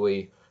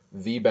consistently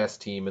the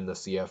best team in the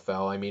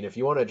CFL. I mean, if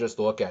you want to just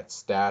look at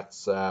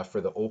stats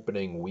for the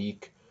opening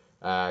week,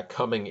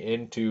 coming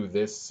into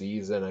this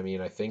season, I mean,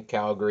 I think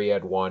Calgary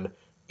had won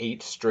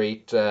 8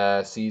 straight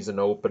season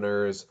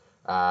openers.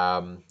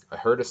 I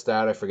heard a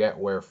stat, I forget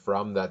where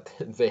from, that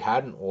they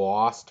hadn't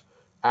lost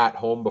at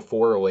home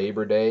before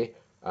Labor Day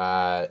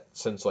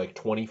since like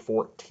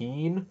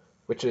 2014,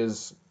 which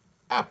is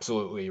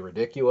absolutely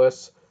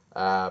ridiculous.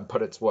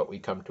 But it's what we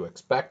come to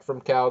expect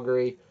from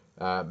Calgary.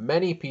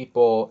 Many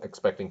people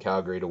expecting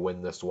Calgary to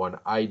win this one.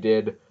 I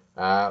did,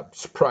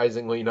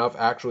 surprisingly enough,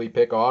 actually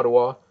pick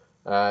Ottawa.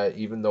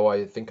 Even though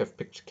I think I've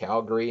picked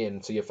Calgary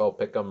and CFL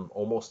Pick'em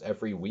almost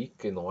every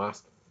week in the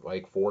last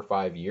like 4 or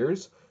 5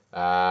 years.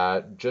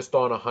 just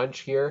on a hunch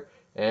here.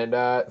 And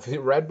the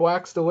Red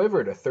Blacks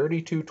delivered a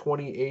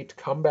 32-28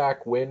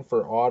 comeback win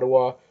for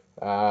Ottawa.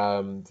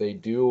 They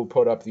do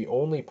put up the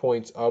only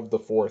points of the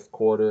fourth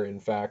quarter. In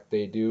fact,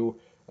 they do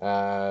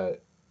uh,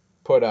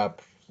 put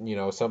up,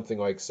 something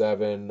like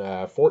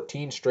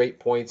 14 straight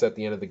points at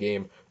the end of the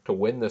game to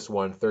win this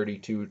one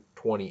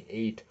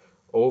 32-28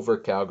 over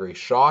Calgary,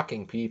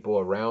 shocking people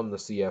around the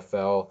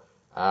CFL.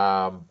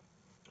 Um,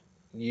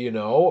 you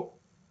know,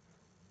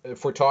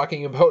 if we're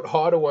talking about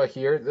Ottawa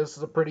here, this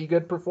is a pretty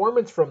good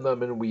performance from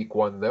them in week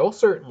one. They'll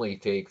certainly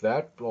take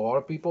that. A lot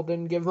of people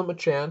didn't give them a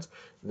chance.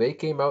 They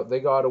came out,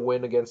 they got a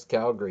win against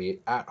Calgary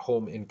at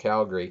home in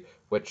Calgary,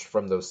 which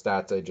from those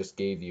stats I just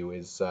gave you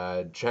is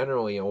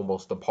generally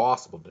almost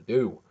impossible to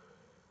do.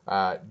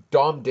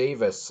 Dom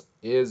Davis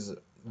is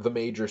the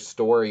major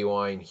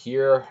storyline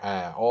here.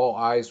 All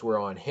eyes were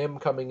on him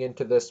coming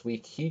into this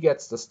week. He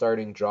gets the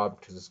starting job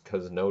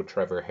because no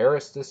Trevor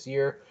Harris this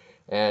year.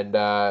 And,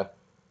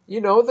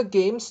 the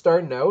game's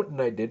starting out,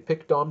 and I did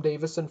pick Dom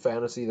Davis in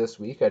fantasy this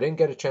week. I didn't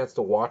get a chance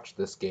to watch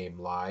this game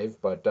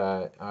live, but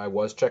I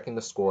was checking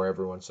the score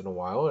every once in a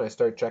while, and I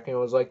started checking. I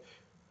was like,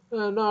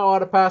 not a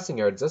lot of passing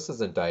yards. This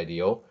isn't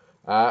ideal.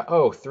 3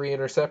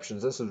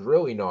 interceptions. This is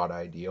really not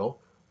ideal.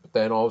 But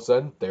then all of a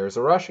sudden, there's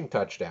a rushing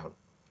touchdown.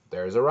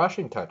 There's a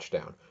rushing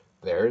touchdown.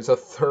 There's a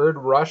third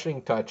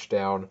rushing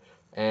touchdown.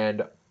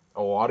 And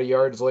a lot of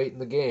yards late in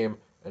the game.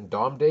 And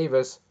Dom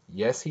Davis,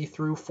 yes, he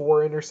threw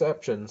 4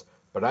 interceptions,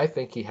 but I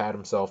think he had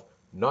himself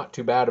not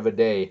too bad of a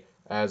day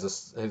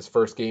as his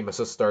first game as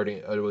a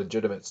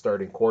legitimate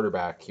starting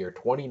quarterback here.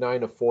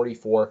 29 of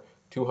 44,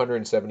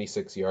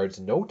 276 yards,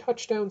 no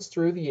touchdowns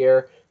through the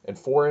air, and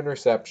 4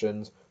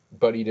 interceptions,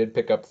 but he did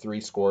pick up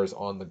 3 scores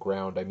on the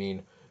ground. I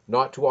mean,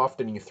 not too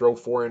often you throw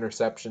 4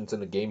 interceptions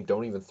in a game,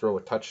 don't even throw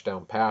a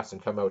touchdown pass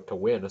and come out to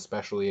win,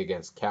 especially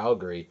against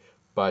Calgary.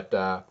 But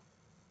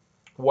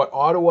what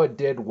Ottawa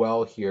did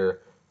well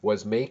here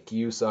was make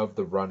use of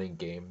the running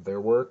game.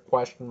 There were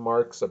question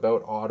marks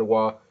about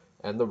Ottawa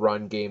and the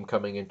run game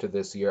coming into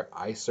this year.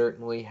 I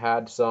certainly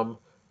had some.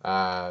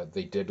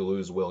 They did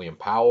lose William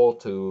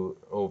Powell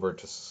over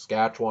to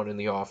Saskatchewan in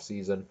the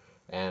offseason.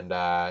 And,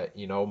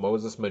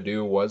 Moses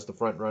Madu was the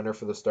front runner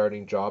for the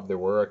starting job. There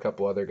were a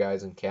couple other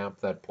guys in camp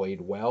that played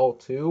well,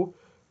 too.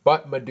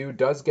 But Madu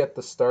does get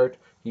the start.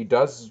 He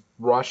does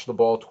rush the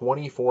ball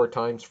 24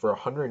 times for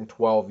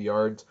 112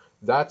 yards.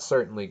 That's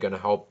certainly going to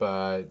help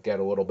get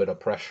a little bit of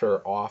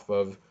pressure off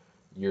of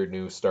your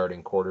new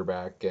starting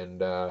quarterback.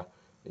 And,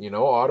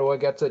 Ottawa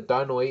gets it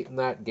done late in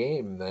that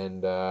game.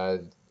 And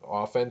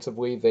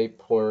offensively, they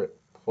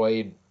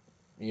played,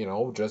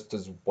 just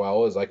as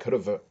well as I could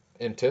have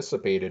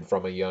anticipated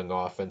from a young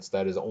offense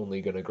that is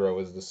only going to grow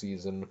as the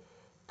season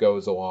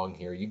goes along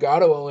here. You got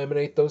to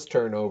eliminate those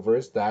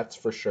turnovers, that's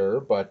for sure.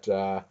 But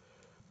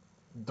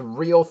the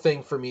real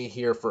thing for me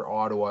here for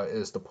Ottawa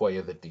is the play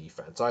of the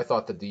defense. I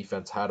thought the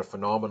defense had a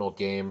phenomenal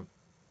game.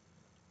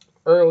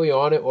 Early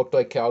on, it looked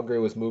like Calgary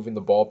was moving the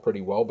ball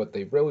pretty well, but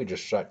they really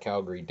just shut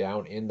Calgary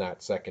down in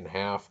that second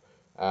half.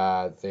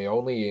 They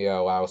only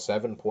allow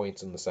 7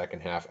 points in the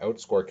second half,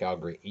 outscore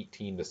Calgary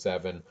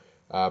 18-7.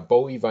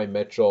 Bo Levi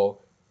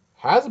Mitchell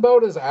has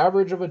about as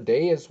average of a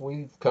day as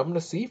we've come to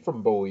see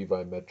from Bo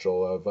Levi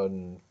Mitchell, of a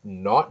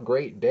not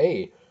great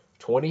day.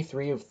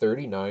 23 of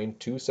 39,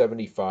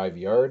 275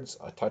 yards,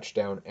 a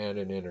touchdown, and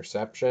an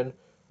interception.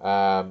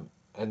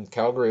 And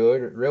Calgary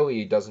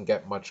really doesn't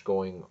get much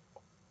going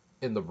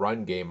in the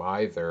run game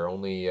either.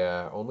 Only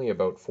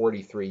about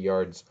 43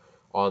 yards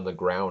on the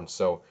ground.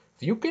 So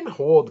if you can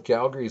hold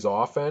Calgary's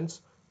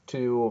offense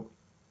to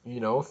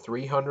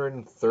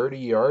 330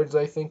 yards,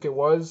 I think it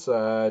was.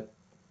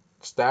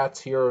 Stats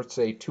here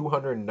say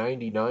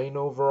 299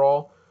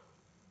 overall.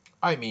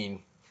 I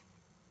mean,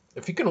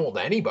 if you can hold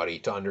anybody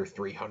to under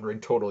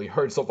 300 total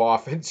yards of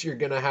offense, you're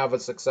going to have a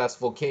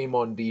successful game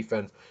on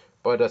defense,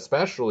 but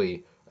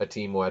especially a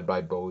team led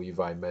by Bo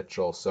Levi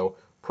Mitchell. So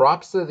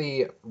props to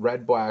the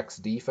Red Blacks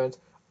defense.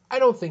 I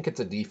don't think it's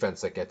a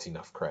defense that gets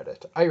enough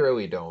credit. I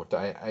really don't.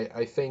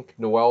 I think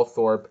Noel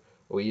Thorpe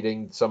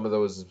leading some of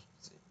those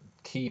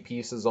key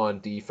pieces on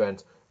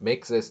defense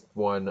makes this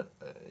one,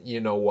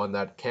 one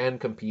that can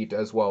compete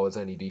as well as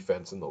any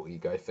defense in the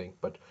league, I think.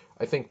 But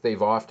I think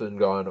they've often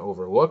gone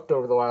overlooked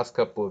over the last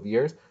couple of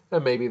years,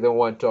 and maybe they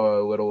went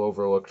a little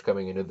overlooked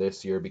coming into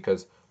this year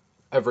because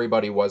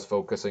everybody was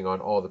focusing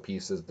on all the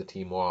pieces the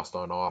team lost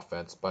on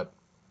offense. But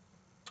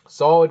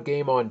solid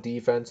game on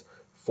defense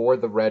for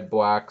the Red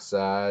Blacks.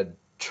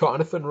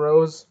 Jonathan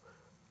Rose,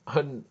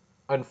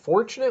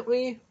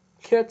 unfortunately,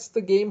 gets the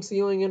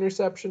game-sealing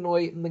interception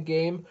late in the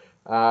game.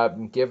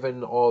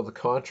 Given all the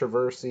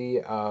controversy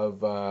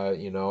of,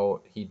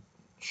 he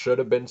should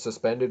have been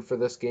suspended for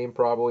this game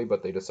probably,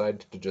 but they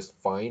decided to just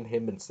fine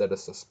him instead of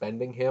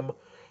suspending him.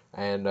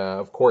 And,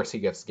 of course, he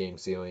gets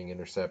game-sealing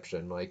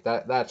interception. Like,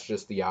 that's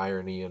just the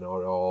irony in it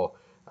all.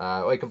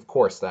 Of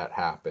course that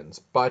happens.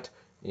 But,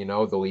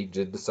 the league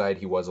did decide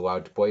he was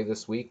allowed to play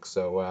this week.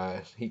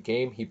 So he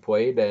came, he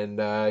played,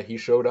 and he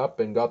showed up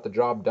and got the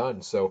job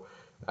done. So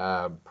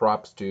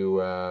Props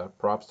to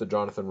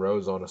Jonathan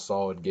Rose on a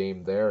solid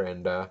game there,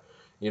 and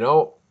you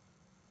know,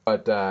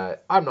 but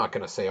I'm not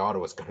gonna say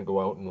Ottawa's gonna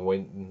go out and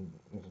win,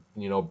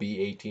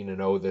 be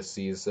 18-0 this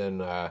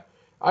season.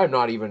 I'm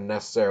not even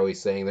necessarily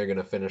saying they're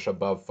gonna finish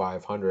above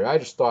 500. I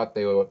just thought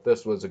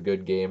this was a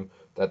good game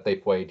that they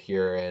played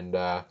here, and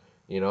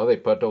they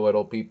put a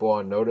little people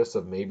on notice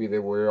of maybe they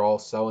were all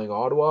selling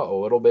Ottawa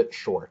a little bit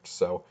short.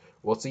 So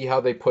we'll see how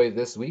they play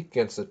this week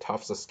against a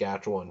tough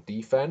Saskatchewan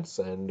defense,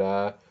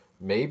 and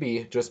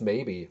maybe, just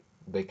maybe,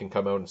 they can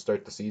come out and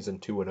start the season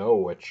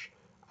 2-0, which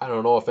I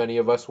don't know if any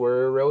of us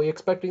were really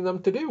expecting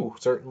them to do.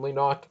 Certainly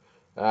not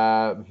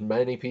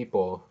many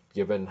people,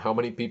 given how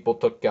many people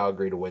took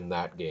Calgary to win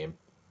that game.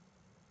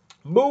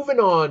 Moving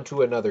on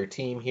to another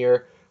team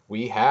here,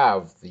 we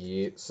have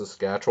the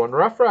Saskatchewan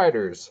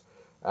Roughriders,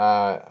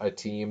 a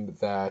team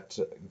that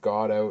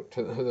got out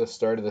to the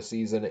start of the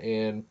season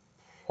in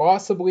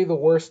possibly the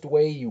worst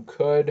way you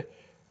could,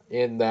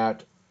 in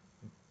that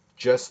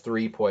just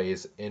 3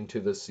 plays into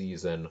the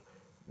season,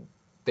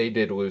 they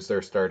did lose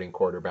their starting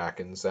quarterback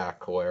in Zach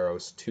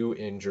Collaros to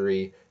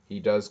injury. He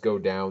does go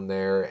down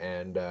there,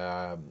 and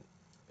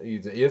he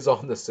is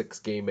on the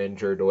 6-game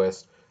injured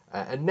list.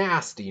 A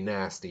nasty,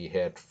 nasty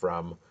hit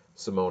from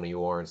Simone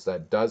Lawrence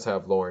that does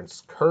have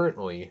Lawrence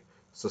currently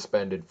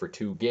suspended for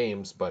 2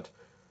 games, but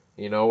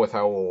with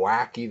how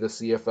wacky the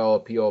CFL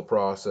appeal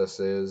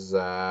process is,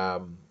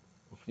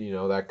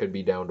 that could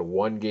be down to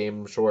 1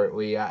 game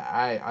shortly.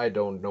 I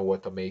don't know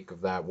what to make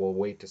of that. We'll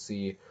wait to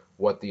see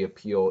what the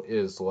appeal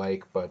is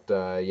like. But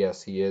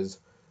yes, he is.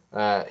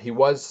 He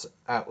was,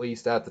 at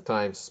least at the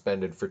time,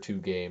 suspended for 2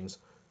 games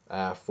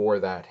for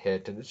that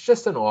hit. And it's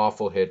just an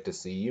awful hit to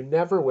see. You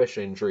never wish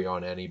injury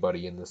on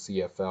anybody in the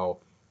CFL.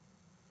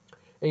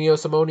 And,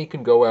 Simone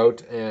can go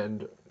out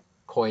and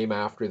claim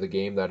after the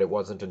game that it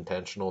wasn't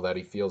intentional, that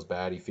he feels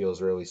bad, he feels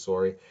really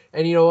sorry.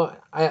 And,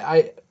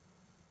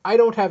 I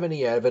don't have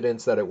any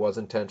evidence that it was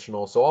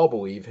intentional, so I'll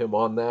believe him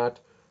on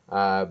that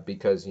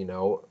because,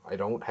 I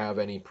don't have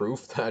any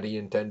proof that he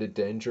intended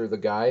to injure the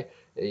guy.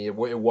 It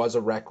was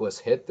a reckless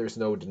hit. There's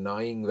no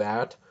denying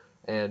that.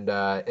 And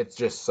it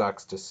just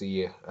sucks to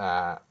see.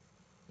 I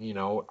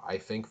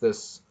think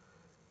this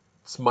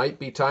might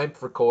be time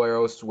for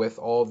Collaros, with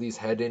all these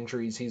head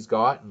injuries he's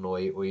gotten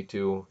lately,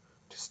 to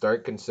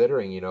start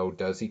considering,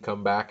 does he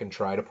come back and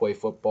try to play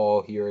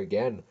football here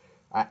again?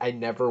 I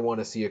never want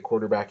to see a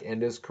quarterback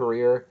end his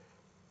career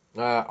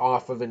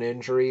off of an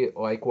injury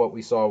like what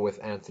we saw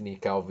with Anthony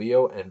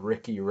Calvillo and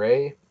Ricky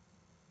Ray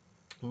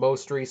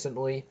most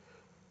recently.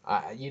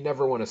 You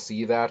never want to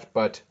see that,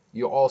 but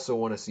you also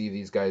want to see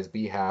these guys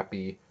be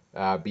happy,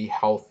 be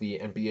healthy,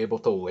 and be able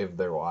to live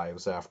their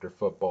lives after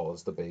football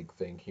is the big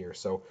thing here.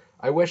 So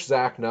I wish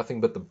Zach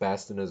nothing but the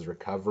best in his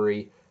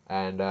recovery,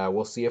 and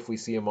we'll see if we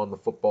see him on the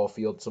football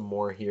field some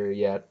more here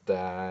yet.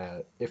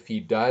 If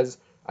he does,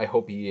 I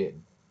hope he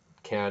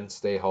can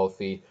stay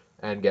healthy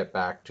and get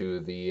back to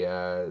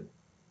the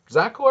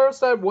Zach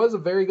Collaros was a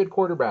very good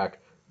quarterback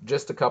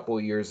just a couple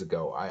of years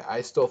ago.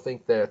 I still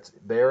think that's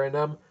there in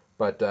him,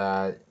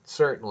 but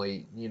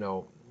certainly,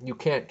 you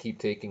can't keep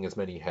taking as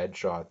many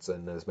headshots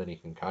and as many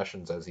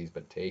concussions as he's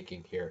been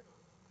taking here.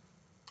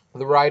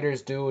 The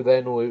Riders do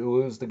then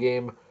lose the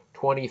game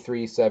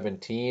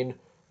 23-17.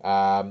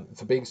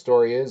 The big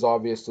story is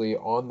obviously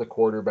on the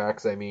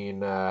quarterbacks. I mean,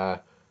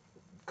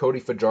 Cody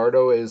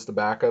Fajardo is the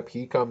backup.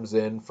 He comes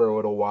in for a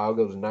little while,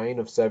 goes 9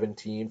 of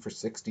 17 for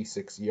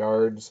 66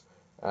 yards.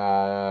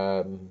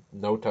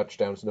 No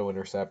touchdowns, no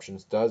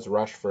interceptions. Does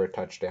rush for a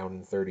touchdown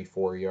and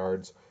 34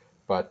 yards.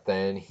 But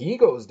then he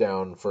goes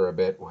down for a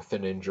bit with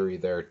an injury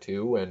there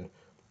too. And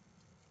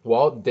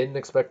didn't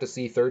expect to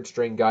see third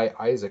string guy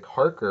Isaac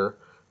Harker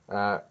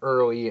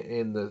early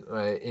in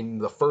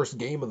the first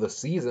game of the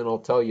season, I'll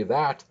tell you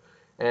that.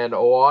 And a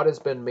lot has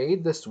been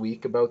made this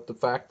week about the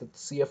fact that the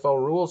CFL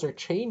rules are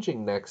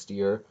changing next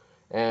year,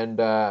 and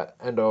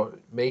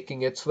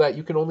making it so that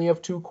you can only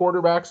have 2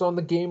 quarterbacks on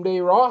the game day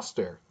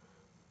roster.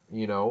 2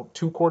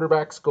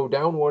 quarterbacks go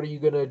down. What are you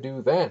going to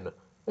do then?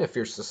 If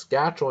you're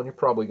Saskatchewan, you're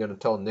probably going to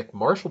tell Nick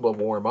Marshall to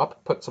warm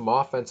up, put some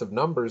offensive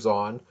numbers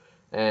on,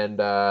 and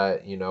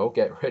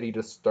get ready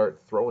to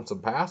start throwing some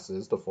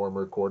passes. The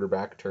former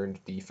quarterback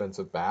turned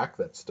defensive back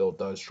that still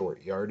does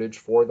short yardage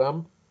for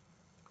them.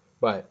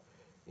 But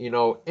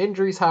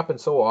injuries happen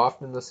so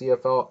often in the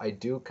CFL. I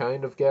do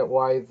kind of get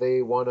why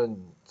they want to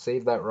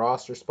save that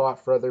roster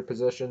spot for other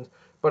positions.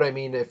 But I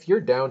mean, if you're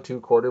down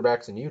 2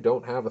 quarterbacks and you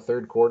don't have a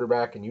third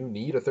quarterback and you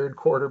need a third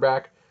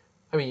quarterback,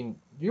 I mean,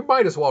 you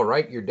might as well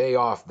write your day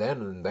off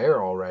then and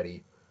there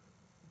already,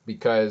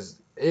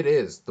 because it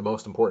is the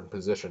most important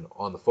position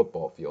on the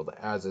football field,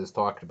 as is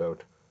talked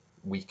about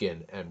week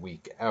in and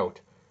week out.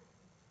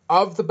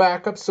 Of the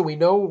backups, so we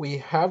know we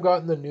have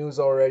gotten the news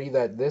already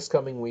that this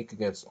coming week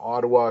against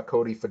Ottawa,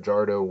 Cody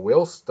Fajardo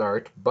will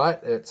start,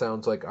 but it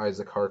sounds like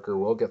Isaac Harker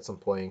will get some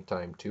playing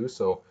time too.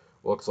 So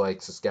looks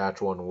like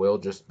Saskatchewan will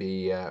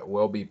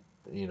be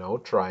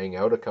trying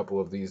out a couple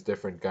of these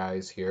different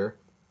guys here.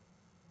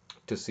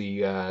 to see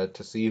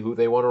who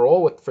they want to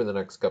roll with for the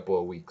next couple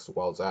of weeks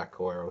while Zach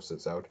Collaros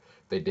is out.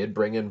 They did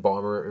bring in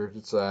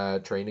Bombers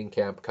training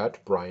camp cut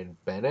Brian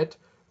Bennett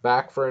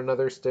back for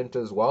another stint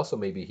as well, so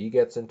maybe he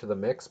gets into the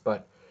mix.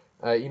 But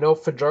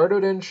Fajardo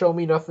didn't show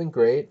me nothing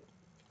great.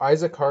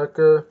 Isaac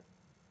Harker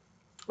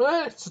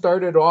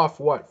started off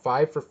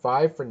 5 for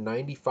 5 for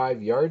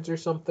 95 yards or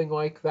something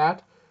like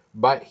that,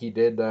 but he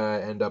did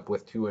end up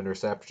with 2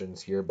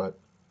 interceptions here. But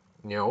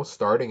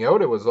starting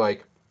out, it was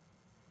like,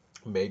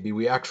 maybe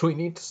we actually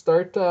need to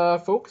start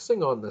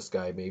focusing on this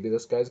guy. Maybe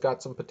this guy's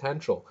got some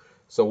potential.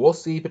 So we'll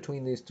see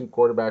between these two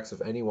quarterbacks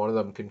if any one of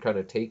them can kind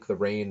of take the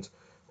reins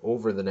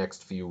over the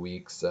next few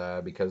weeks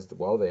because,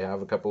 well, they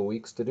have a couple of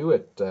weeks to do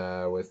it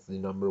with the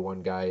number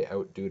one guy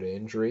out due to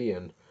injury.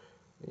 And,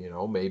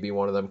 maybe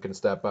one of them can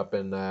step up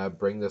and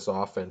bring this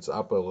offense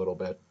up a little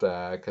bit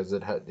because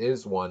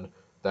is one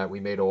that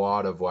we made a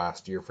lot of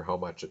last year for how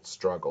much it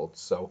struggled.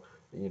 So,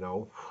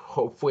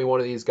 hopefully one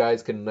of these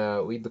guys can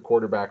lead the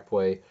quarterback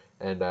play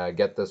and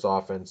get this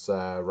offense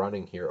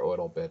running here a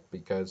little bit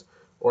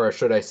or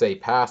should I say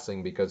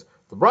passing, because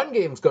the run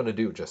game's going to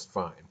do just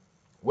fine.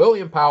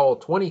 William Powell,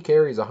 20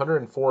 carries,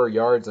 104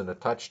 yards, and a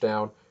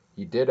touchdown.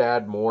 He did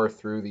add more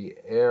through the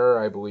air,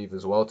 I believe,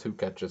 as well, 2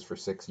 catches for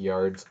 6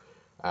 yards.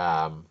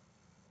 A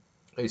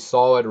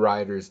solid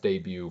Riders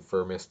debut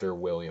for Mr.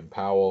 William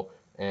Powell.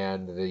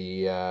 And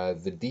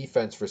the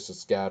defense for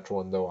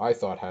Saskatchewan, though, I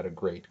thought had a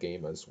great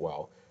game as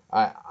well.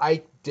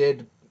 I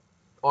did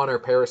on our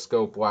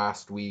Periscope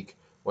last week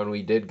when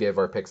we did give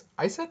our picks.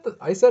 I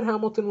said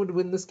Hamilton would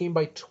win this game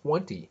by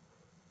 20.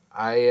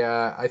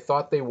 I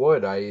thought they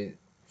would.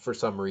 For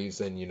some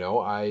reason,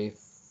 I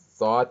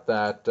thought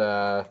that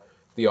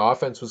the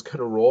offense was going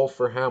to roll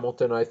for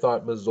Hamilton. I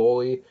thought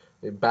Mazzoli,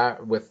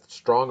 back with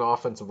strong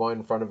offensive line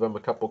in front of him, a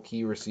couple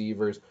key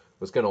receivers,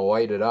 was going to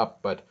light it up.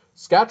 But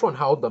Saskatchewan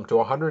held them to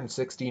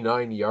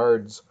 169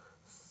 yards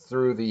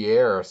through the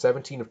air,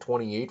 17 of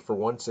 28 for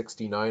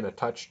 169, a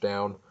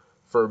touchdown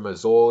for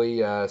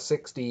Mazzoli,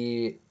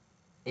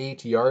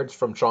 68 yards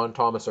from Sean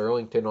Thomas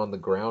Erlington on the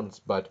grounds,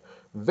 but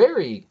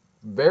very,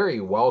 very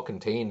well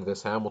contained,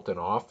 this Hamilton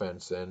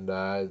offense, and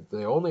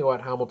they only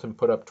let Hamilton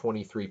put up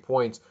 23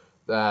 points.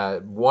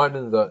 One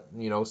of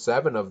the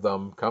 7 of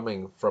them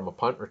coming from a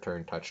punt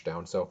return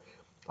touchdown. So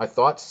I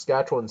thought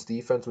Saskatchewan's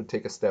defense would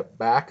take a step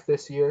back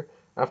this year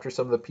after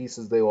some of the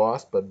pieces they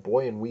lost, but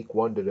boy, in week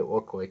 1 did it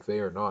look like they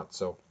are not.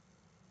 So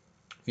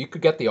if you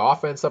could get the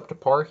offense up to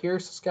par here,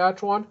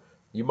 Saskatchewan,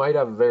 you might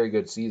have a very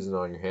good season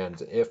on your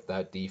hands if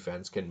that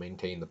defense can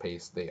maintain the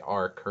pace they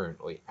are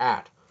currently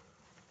at.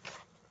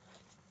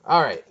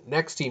 All right,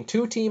 next team.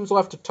 2 teams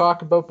left to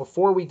talk about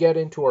before we get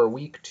into our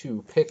week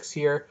 2 picks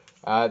here.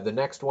 The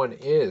next one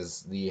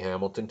is the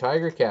Hamilton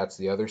Tiger Cats,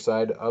 the other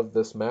side of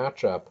this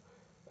matchup.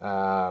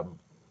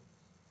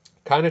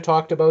 Kind of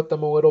talked about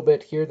them a little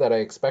bit here, that I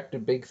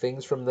expected big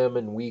things from them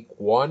in week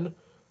 1.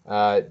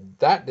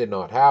 That did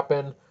not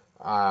happen.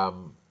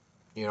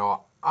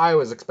 I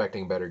was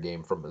expecting a better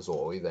game from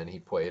Mazzoli than he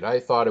played. I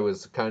thought it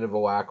was kind of a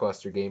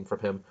lackluster game from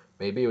him.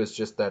 Maybe it was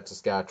just that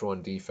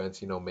Saskatchewan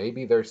defense.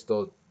 Maybe they're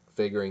still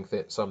figuring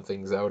some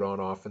things out on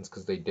offense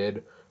because they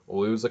did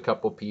lose a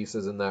couple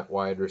pieces in that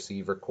wide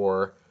receiver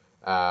core.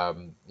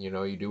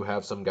 You do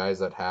have some guys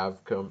that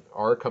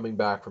are coming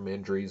back from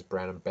injuries.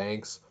 Brandon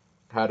Banks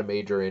had a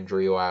major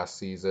injury last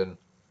season.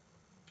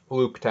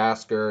 Luke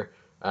Tasker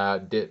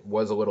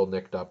was a little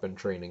nicked up in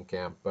training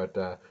camp,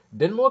 but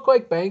didn't look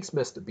like Banks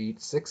missed a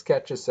beat. 6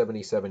 catches,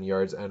 77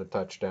 yards, and a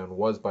touchdown.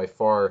 Was by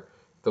far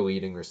the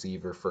leading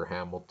receiver for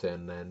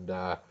Hamilton.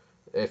 And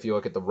if you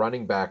look at the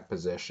running back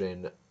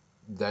position,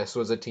 this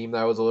was a team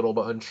that I was a little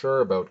bit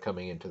unsure about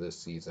coming into this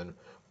season.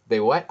 They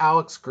let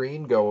Alex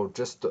Green go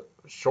just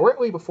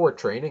shortly before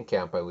training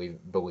camp, I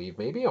believe,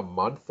 maybe a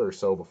month or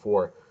so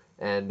before.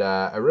 And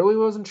I really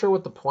wasn't sure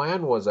what the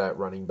plan was at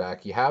running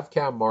back. You have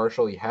Cam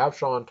Marshall, you have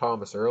Sean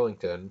Thomas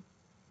Erlington,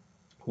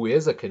 who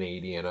is a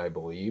Canadian, I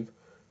believe.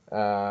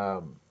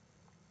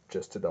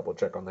 Just to double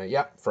check on that.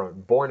 Yep,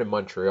 born in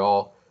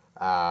Montreal.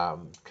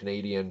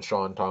 Canadian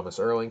Sean Thomas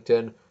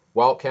Erlington.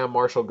 Well, Cam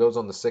Marshall goes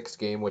on the 6th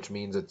game, which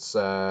means it's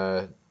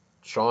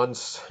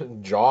Sean's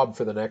job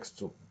for the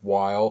next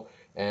while.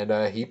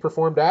 And he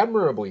performed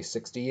admirably.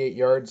 68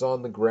 yards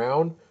on the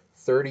ground,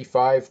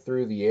 35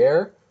 through the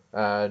air.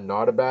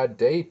 Not a bad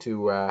day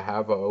to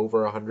have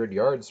over 100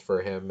 yards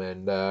for him.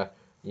 And,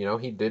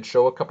 he did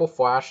show a couple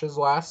flashes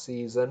last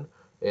season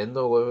in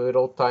the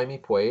little time he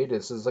played.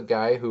 This is a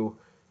guy who,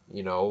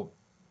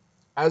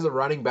 as a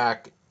running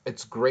back,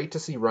 it's great to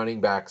see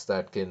running backs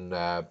that can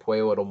play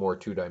a little more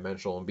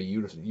two-dimensional and be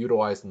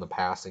utilized in the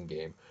passing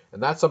game.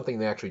 And that's something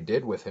they actually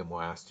did with him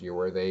last year,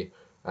 where they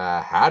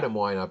had him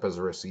line up as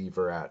a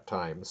receiver at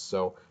times.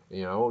 So,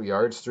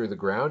 yards through the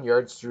ground,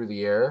 yards through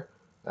the air,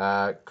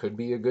 could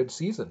be a good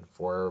season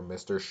for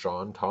Mr.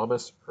 Sean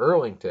Thomas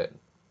Erlington.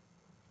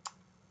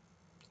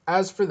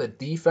 As for the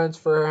defense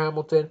for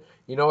Hamilton,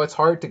 it's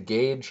hard to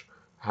gauge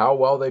how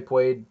well they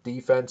played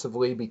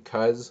defensively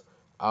because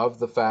of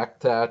the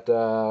fact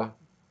that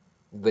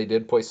They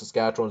did play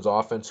Saskatchewan's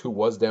offense, who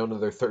was down to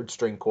their third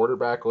string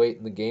quarterback late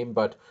in the game,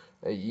 but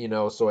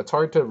so it's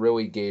hard to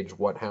really gauge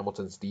what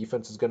Hamilton's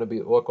defense is going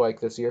to look like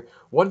this year.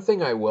 One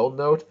thing I will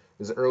note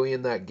is early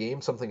in that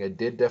game, something I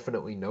did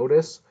definitely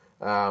notice.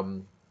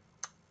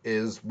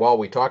 Is while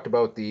we talked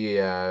about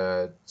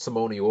the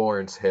Simone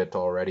Lawrence hit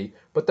already,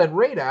 but then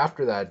right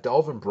after that,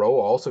 Delvin Breaux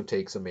also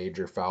takes a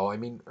major foul. I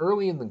mean,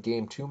 early in the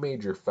game, two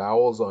major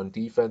fouls on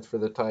defense for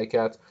the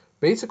Ticats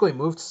basically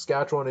moved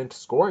Saskatchewan into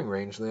scoring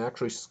range, and they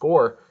actually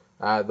score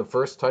the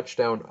first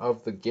touchdown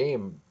of the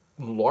game,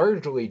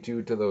 largely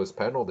due to those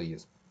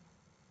penalties.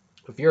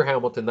 If you're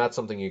Hamilton, that's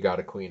something you got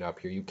to clean up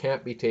here. You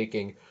can't be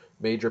taking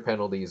major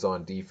penalties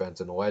on defense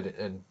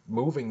and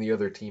moving the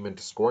other team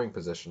into scoring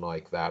position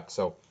like that.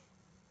 So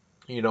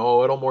a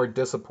little more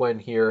discipline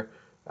here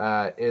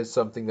is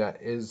something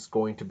that is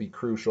going to be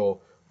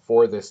crucial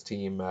for this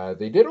team.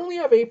 They did only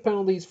have 8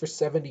 penalties for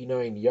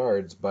 79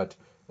 yards, but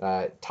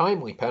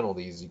timely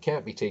penalties. You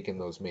can't be taking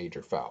those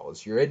major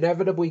fouls. You're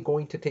inevitably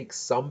going to take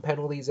some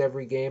penalties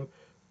every game,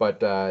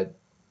 but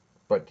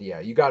yeah,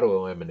 you got to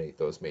eliminate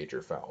those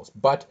major fouls.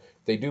 But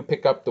they do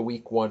pick up the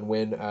week 1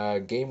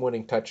 win.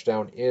 Game-winning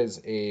touchdown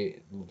is a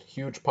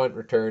huge punt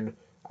return,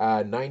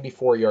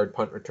 94-yard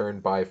punt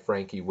return by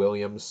Frankie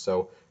Williams.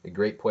 So a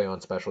great play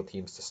on special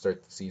teams to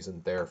start the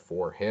season there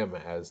for him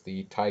as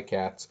the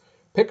Ticats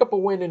pick up a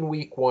win in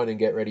week 1 and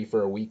get ready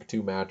for a week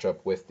 2 matchup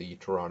with the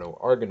Toronto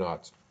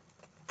Argonauts.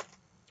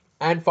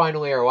 And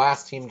finally, our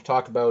last team to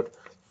talk about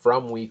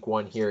from week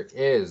 1 here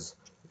is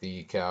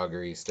the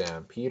Calgary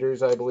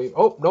Stampeders, I believe.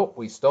 Oh, nope,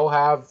 we still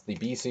have the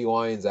BC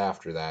Lions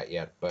after that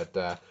yet.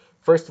 But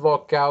first of all,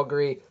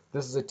 Calgary,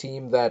 this is a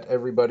team that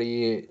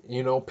everybody,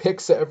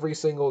 picks every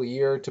single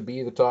year to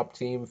be the top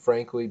team,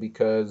 frankly,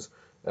 because,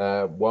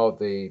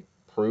 they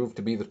prove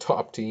to be the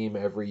top team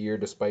every year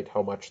despite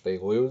how much they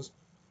lose.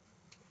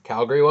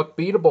 Calgary looked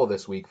beatable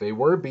this week. They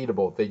were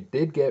beatable. They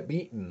did get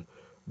beaten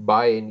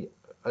by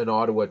an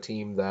Ottawa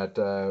team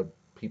that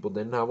people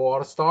didn't have a lot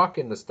of stock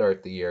in to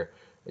start the year.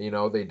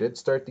 They did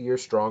start the year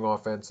strong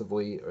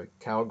offensively.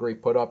 Calgary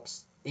put up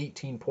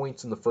 18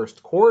 points in the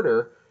first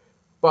quarter,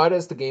 but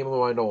as the game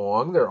went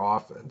along, their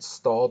offense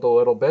stalled a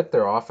little bit.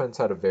 Their offense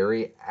had a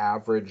very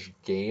average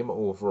game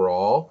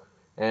overall.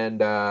 And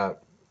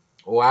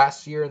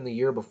last year and the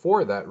year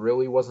before, that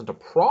really wasn't a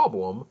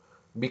problem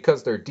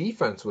because their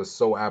defense was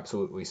so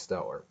absolutely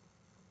stellar.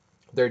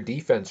 Their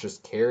defense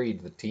just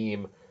carried the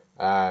team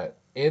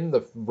in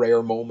the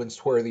rare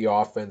moments where the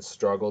offense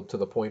struggled to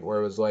the point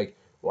where it was like,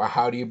 well,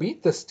 how do you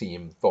beat this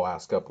team the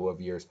last couple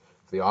of years?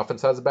 If the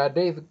offense has a bad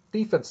day, the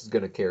defense is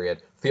going to carry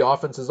it. If the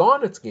offense is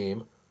on its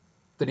game,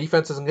 the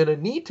defense isn't going to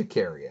need to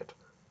carry it.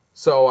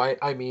 So,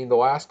 I mean, the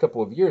last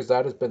couple of years,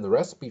 that has been the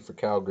recipe for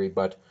Calgary,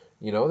 but,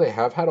 they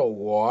have had a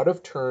lot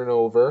of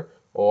turnover,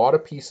 a lot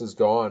of pieces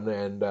gone,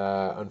 and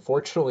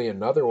unfortunately,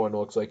 another one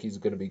looks like he's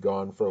going to be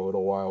gone for a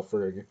little while,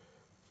 for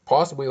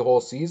possibly the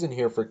whole season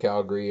here for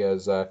Calgary,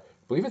 as I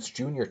believe it's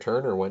Junior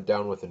Turner went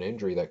down with an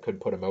injury that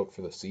could put him out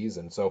for the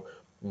season. So,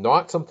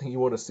 not something you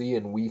want to see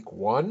in week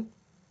 1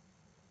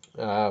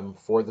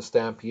 for the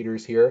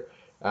Stampeders here.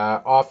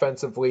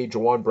 Offensively,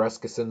 Jawan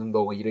Breskison,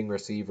 the leading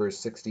receiver,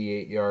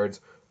 68 yards.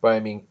 But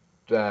I mean,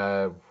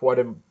 what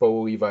did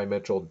Bo Levi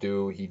Mitchell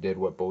do? He did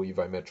what Bo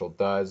Levi Mitchell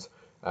does.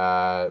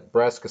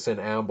 Breskison,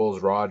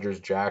 Ambles, Rogers,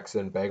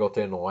 Jackson,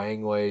 Begelton,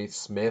 Langley,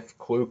 Smith,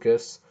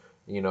 Klukas.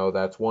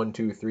 That's 1,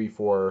 2, 3,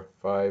 4,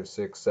 5,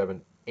 6,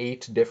 7,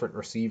 8 different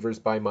receivers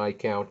by my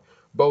count.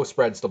 Bo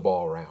spreads the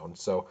ball around.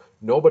 So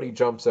nobody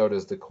jumps out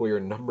as the clear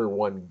number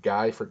 1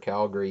 guy for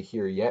Calgary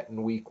here yet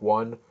in week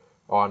 1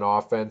 on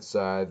offense.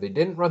 They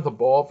didn't run the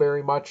ball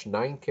very much.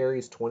 9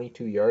 carries,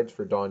 22 yards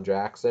for Don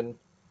Jackson.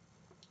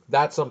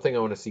 That's something I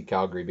want to see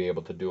Calgary be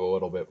able to do a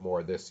little bit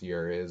more this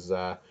year is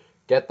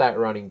get that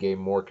running game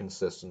more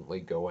consistently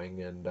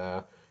going. And,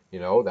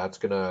 that's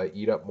going to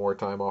eat up more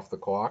time off the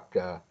clock.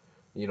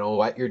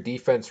 Let your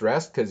defense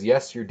rest because,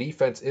 yes, your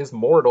defense is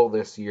mortal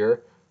this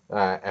year,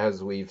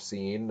 as we've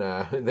seen.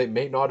 They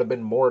may not have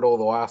been mortal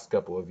the last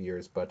couple of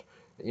years, but,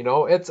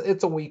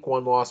 it's a week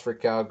 1 loss for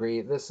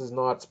Calgary. This is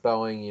not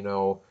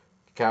spelling,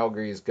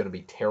 Calgary is going to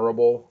be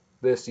terrible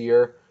this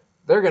year.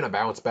 They're going to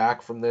bounce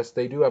back from this.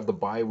 They do have the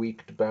bye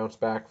week to bounce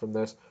back from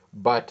this,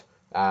 but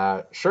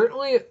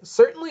certainly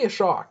a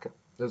shock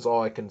is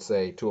all I can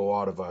say to a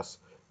lot of us.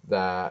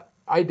 That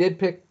I did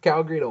pick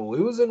Calgary to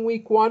lose in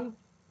week 1,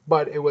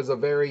 but it was a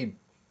very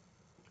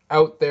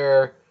out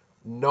there,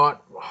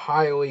 not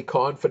highly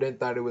confident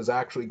that it was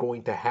actually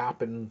going to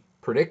happen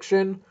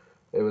prediction.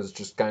 It was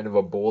just kind of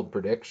a bold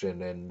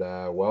prediction, and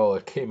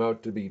it came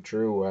out to be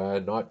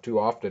true. Not too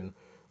often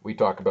we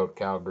talk about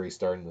Calgary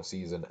starting the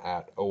season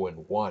at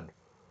 0-1.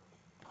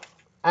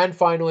 And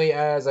finally,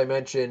 as I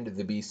mentioned,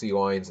 the BC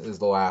Lions is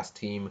the last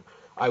team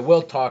I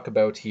will talk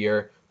about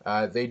here.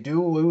 They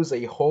do lose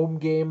a home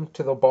game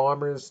to the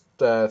Bombers,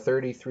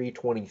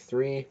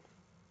 33-23.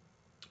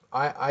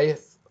 I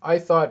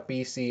thought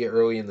BC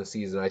early in the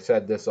season, I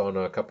said this on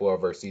a couple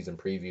of our season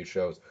preview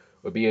shows,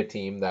 would be a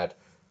team that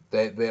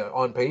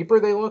on paper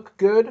they look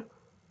good,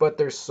 but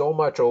there's so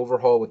much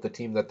overhaul with the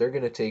team that they're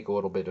going to take a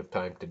little bit of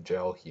time to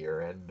gel here.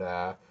 And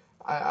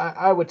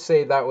I would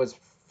say that was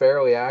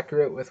fairly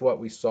accurate with what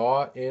we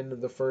saw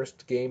in the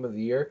first game of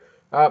the year.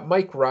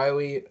 Mike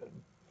Riley,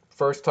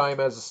 first time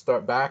as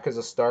back as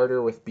a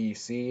starter with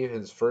BC,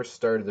 his first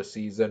start of the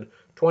season,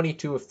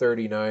 22 of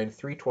 39,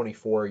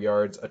 324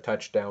 yards, a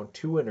touchdown,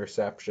 2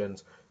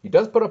 interceptions. He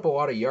does put up a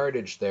lot of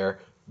yardage there,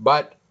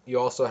 but you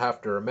also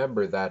have to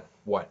remember that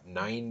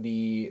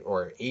 90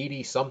 or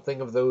 80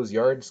 something of those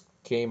yards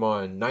came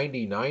on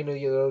 99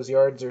 of those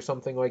yards or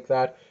something like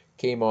that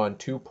came on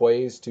 2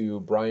 plays to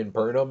Brian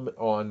Burnham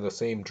on the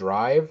same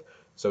drive.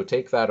 So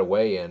take that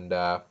away, and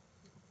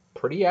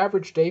pretty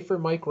average day for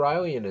Mike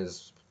Riley in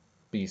his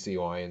BC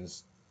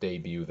Lions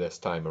debut this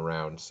time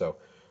around. So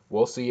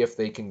we'll see if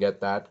they can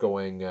get that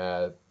going,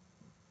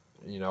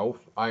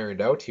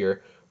 ironed out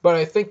here. But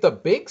I think the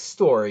big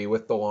story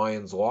with the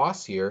Lions'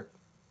 loss here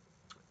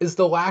is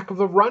the lack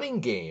of a running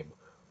game.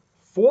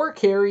 4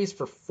 carries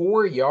for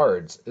 4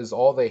 yards is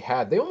all they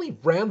had. They only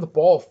ran the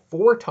ball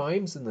 4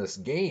 times in this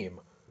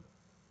game.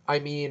 I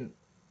mean,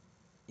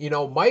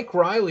 Mike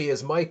Riley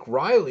is Mike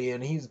Riley,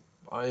 and he's,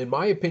 in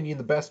my opinion,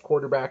 the best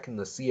quarterback in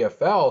the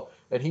CFL,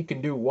 and he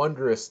can do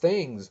wondrous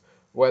things,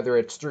 whether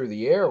it's through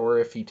the air or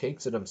if he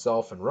takes it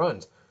himself and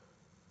runs.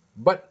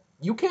 But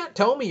you can't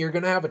tell me you're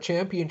going to have a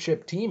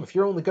championship team if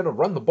you're only going to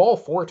run the ball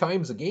 4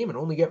 times a game and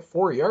only get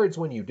 4 yards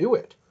when you do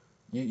it.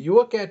 You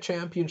look at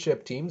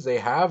championship teams, they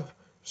have,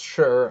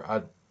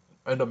 sure,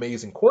 an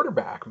amazing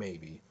quarterback,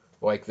 maybe,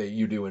 like that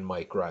you do in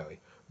Mike Riley.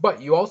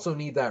 But you also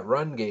need that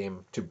run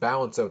game to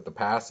balance out the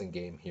passing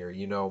game here.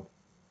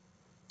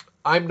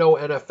 I'm no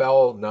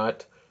NFL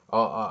nut.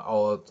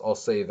 I'll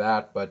say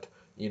that, but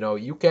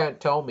you can't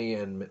tell me,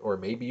 or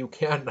maybe you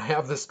can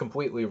have this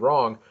completely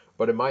wrong,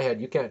 but in my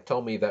head, you can't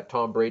tell me that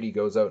Tom Brady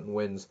goes out and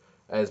wins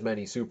as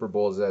many Super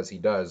Bowls as he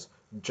does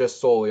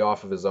just solely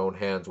off of his own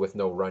hands with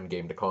no run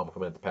game to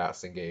complement the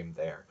passing game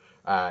there.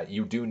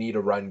 You do need a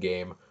run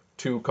game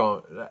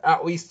to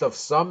at least of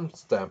some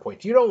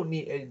standpoint.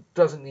 It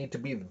doesn't need to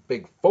be the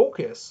big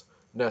focus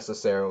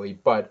necessarily,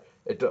 but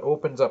it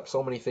opens up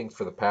so many things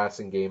for the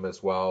passing game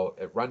as well.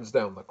 It runs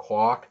down the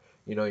clock.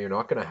 You're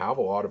not going to have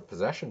a lot of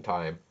possession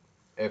time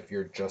if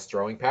you're just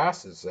throwing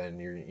passes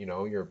and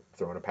you're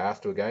throwing a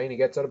pass to a guy and he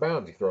gets out of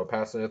bounds. You throw a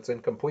pass and it's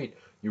incomplete.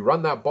 You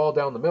run that ball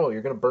down the middle,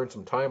 you're going to burn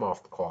some time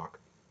off the clock.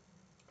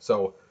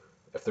 So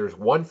if there's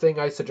one thing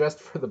I suggest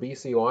for the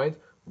BC Lions,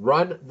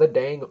 run the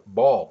dang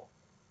ball.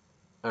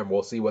 And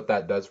we'll see what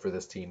that does for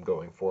this team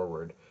going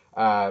forward.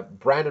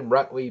 Brandon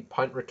Rutley,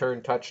 punt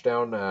return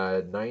touchdown,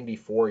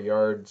 94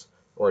 yards,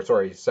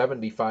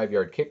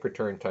 75-yard kick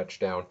return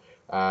touchdown.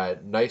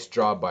 Nice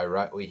job by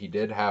Rutley. He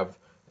did have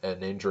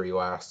an injury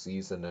last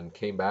season and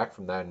came back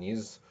from that,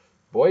 and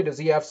boy, does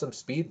he have some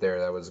speed there.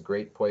 That was a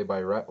great play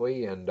by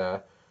Rutley.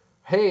 And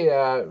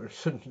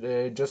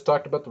hey, just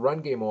talked about the run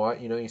game a lot.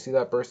 You see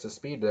that burst of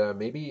speed.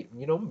 Maybe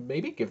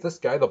give this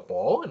guy the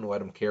ball and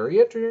let him carry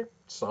it or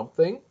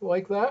something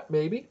like that.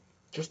 Maybe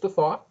just a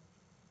thought.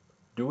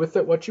 Do with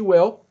it what you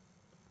will.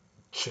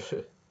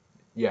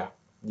 yeah,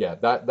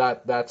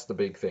 that's the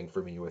big thing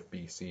for me with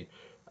BC.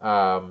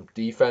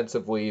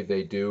 Defensively,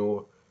 they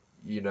do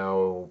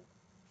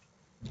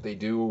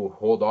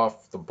hold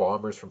off the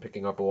Bombers from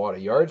picking up a lot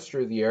of yards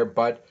through the air,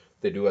 but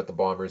they do let the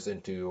Bombers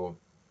into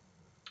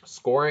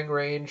scoring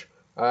range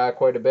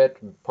quite a bit,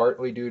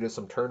 partly due to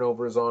some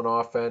turnovers on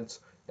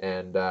offense,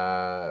 and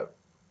the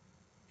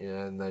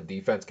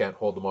defense can't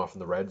hold them off in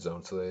the red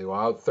zone. So they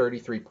allowed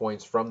 33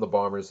 points from the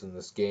Bombers in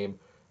this game.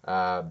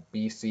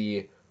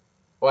 BC,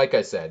 like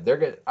I said,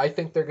 I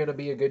think they're gonna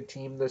be a good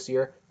team this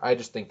year. I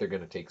just think they're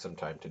gonna take some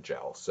time to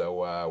gel.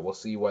 So we'll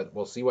see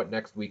what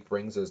next week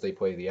brings as they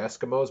play the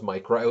Eskimos.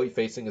 Mike Riley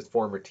facing his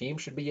former team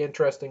should be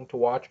interesting to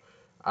watch.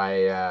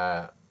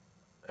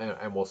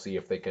 And we'll see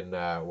if they can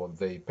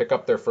they pick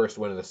up their first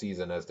win of the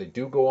season as they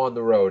do go on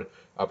the road,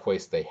 a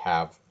place they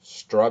have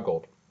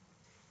struggled.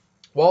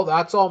 Well,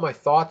 that's all my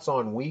thoughts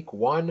on week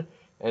 1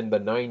 and the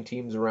 9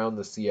 teams around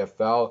the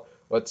CFL.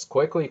 Let's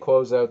quickly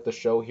close out the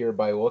show here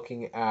by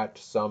looking at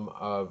some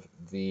of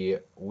the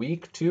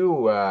week 2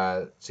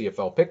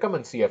 CFL Pick'em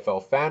and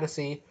CFL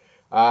Fantasy.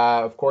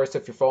 Of course,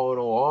 if you're following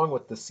along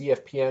with the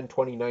CFPN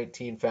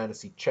 2019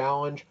 Fantasy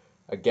Challenge,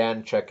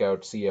 again, check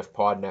out CF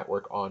Pod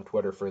Network on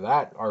Twitter for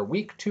that. Our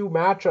week 2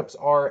 matchups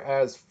are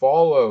as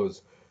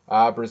follows.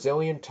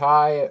 Brazilian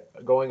Tie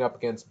going up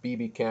against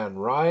BB Can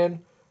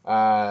Ryan.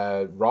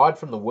 Rod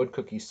from the Wood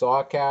Cookie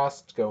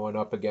Sawcast going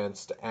up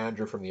against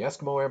Andrew from the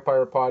Eskimo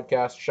Empire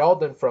podcast.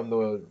 Sheldon from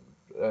the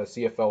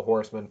CFL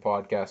Horseman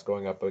podcast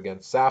going up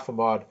against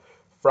Safamod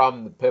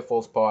from the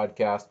Piffles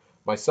podcast.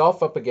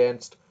 Myself up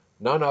against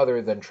none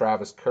other than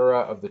Travis Cura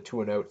of the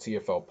 2 and Out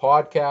CFL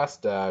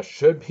podcast.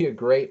 Should be a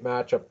great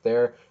matchup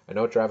there. I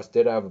know Travis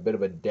did have a bit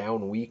of a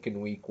down week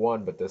in week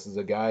 1, but this is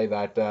a guy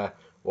that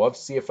loves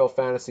CFL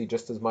fantasy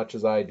just as much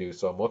as I do.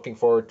 So I'm looking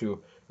forward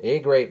to a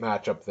great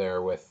matchup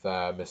there with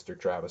Mr.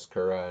 Travis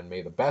Cura, and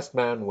may the best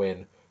man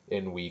win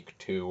in week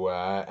 2.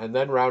 And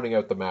then rounding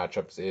out the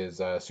matchups is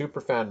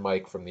Superfan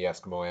Mike from the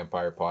Eskimo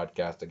Empire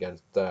podcast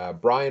against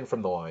Brian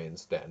from the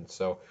Lions Den.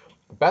 So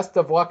best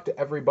of luck to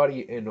everybody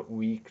in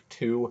week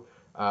 2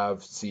 of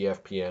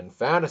CFPN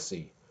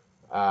Fantasy.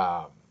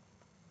 Um,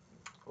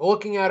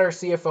 Looking at our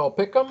CFL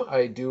pick'em,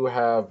 I do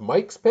have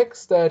Mike's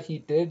picks that he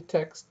did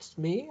text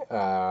me.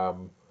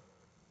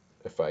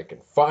 If I can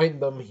find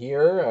them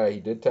here,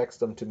 he did text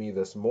them to me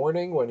this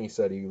morning when he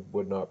said he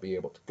would not be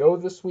able to go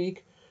this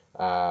week.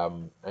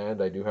 And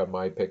I do have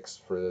my picks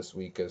for this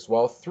week as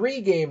well.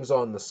 3 games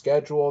on the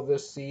schedule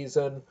this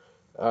season,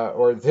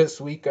 or this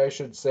week, I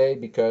should say,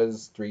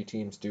 because 3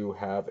 teams do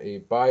have a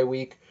bye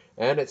week.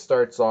 And it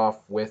starts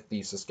off with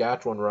the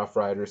Saskatchewan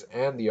Roughriders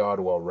and the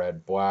Ottawa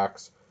Red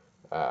Blacks.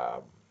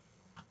 Um,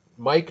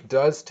 Mike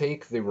does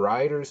take the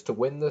Riders to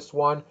win this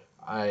one.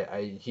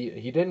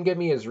 He didn't give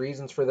me his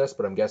reasons for this,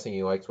 but I'm guessing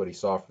he likes what he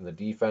saw from the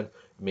defense.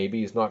 Maybe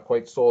he's not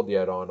quite sold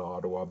yet on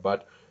Ottawa,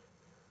 but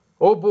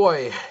oh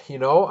boy,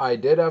 I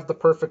did have the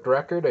perfect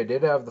record. I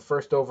did have the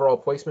first overall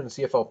placement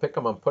in CFL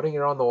Pick'em. I'm putting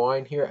it on the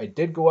line here. I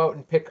did go out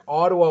and pick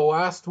Ottawa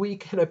last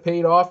week, and it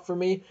paid off for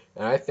me.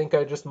 And I think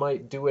I just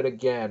might do it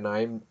again.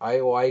 I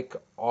like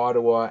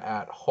Ottawa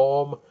at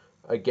home.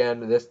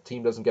 Again, this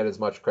team doesn't get as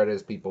much credit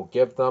as people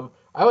give them.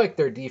 I like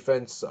their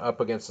defense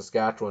up against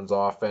Saskatchewan's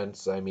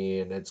offense. I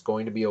mean, it's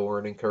going to be a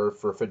learning curve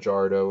for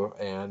Fajardo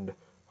and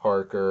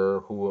Harker,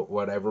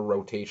 whatever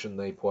rotation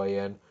they play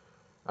in.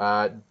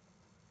 I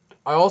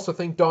also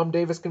think Dom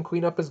Davis can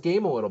clean up his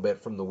game a little bit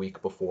from the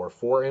week before.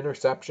 4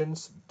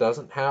 interceptions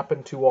doesn't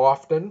happen too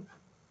often.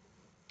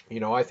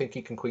 I think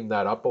he can clean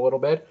that up a little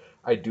bit.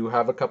 I do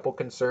have a couple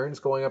concerns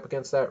going up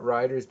against that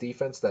Riders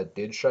defense that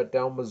did shut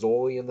down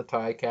Mazzoli and the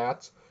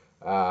Ticats.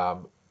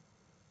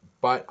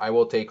 But I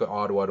will take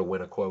Ottawa to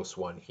win a close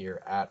one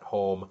here at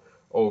home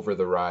over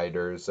the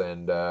Riders,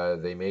 and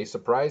they may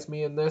surprise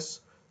me in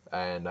this.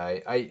 And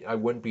I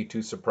wouldn't be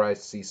too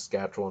surprised to see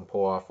Saskatchewan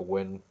pull off a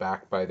win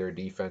backed by their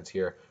defense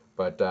here.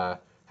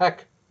 But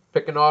heck,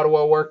 picking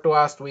Ottawa worked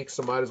last week,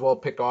 so might as well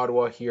pick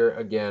Ottawa here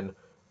again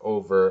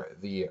over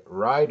the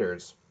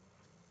Riders.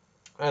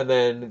 And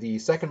then the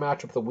second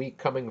matchup of the week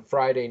coming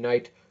Friday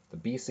night, the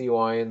BC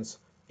Lions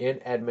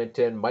in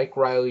Edmonton. Mike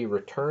Riley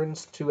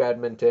returns to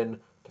Edmonton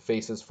to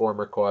face his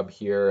former club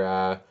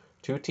here.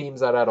 2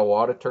 teams that had a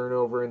lot of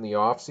turnover in the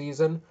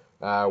offseason.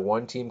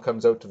 One team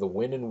comes out to the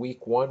win in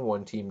week 1,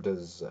 one team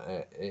does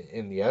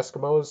in the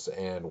Eskimos,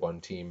 and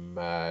one team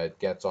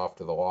gets off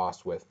to the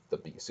loss with the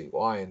BC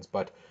Lions.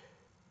 But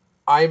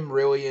I'm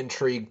really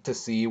intrigued to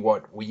see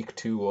what week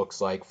 2 looks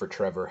like for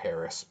Trevor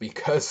Harris,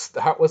 because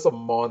that was a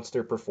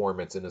monster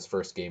performance in his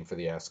first game for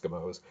the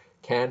Eskimos.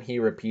 Can he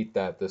repeat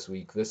that this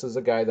week? This is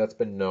a guy that's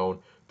been known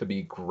to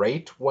be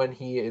great when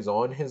he is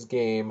on his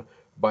game,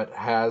 but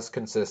has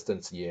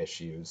consistency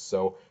issues.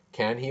 So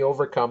can he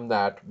overcome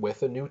that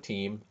with a new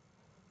team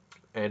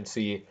and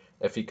see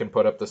if he can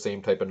put up the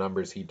same type of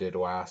numbers he did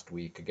last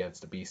week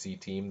against a BC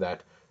team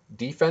that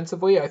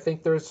defensively, I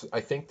think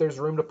there's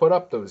room to put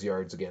up those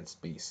yards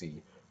against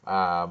BC.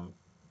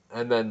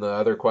 And then the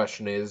other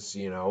question is,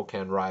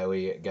 can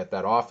Riley get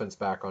that offense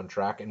back on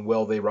track, and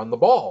will they run the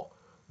ball,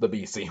 the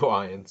BC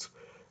Lions?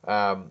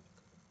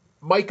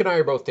 Mike and I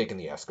are both taking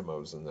the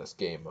Eskimos in this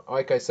game.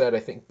 Like I said,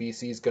 I think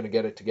BC is going to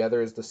get it together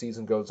as the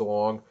season goes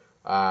along.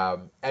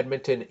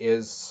 Edmonton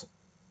is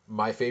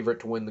my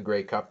favorite to win the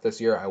Grey Cup this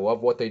year. I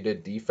love what they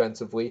did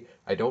defensively.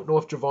 I don't know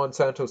if Javon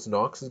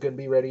Santos-Knox is going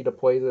to be ready to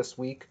play this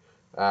week.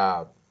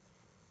 But,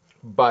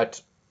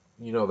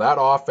 that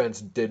offense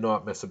did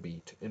not miss a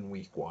beat in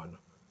week 1.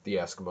 The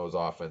Eskimos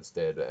offense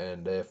did.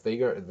 And if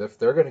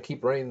they're going to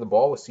keep running the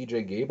ball with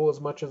CJ Gable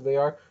as much as they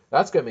are,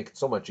 that's going to make it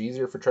so much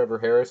easier for Trevor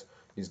Harris.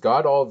 He's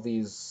got all of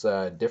these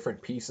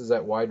different pieces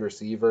at wide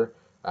receiver.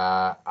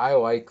 I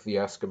like the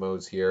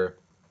Eskimos here.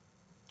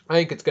 I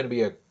think it's going to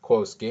be a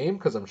close game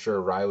because I'm sure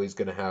Riley's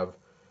going to have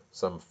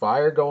some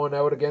fire going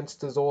out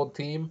against his old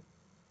team.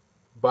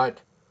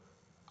 But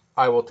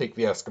I will take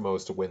the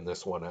Eskimos to win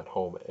this one at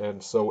home,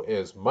 and so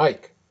is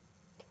Mike.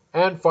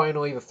 And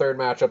finally, the third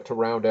matchup to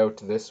round out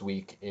this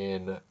week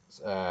in the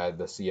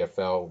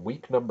CFL,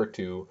 week number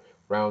 2,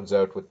 rounds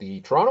out with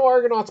the Toronto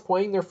Argonauts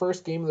playing their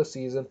first game of the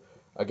season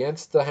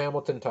against the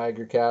Hamilton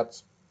Tiger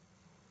Cats.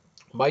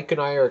 Mike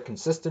and I are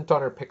consistent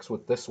on our picks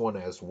with this one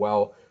as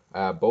well,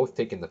 both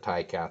taking the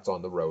Ticats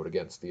on the road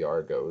against the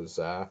Argos.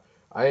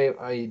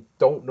 I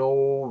don't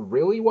know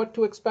really what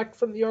to expect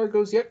from the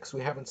Argos yet because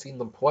we haven't seen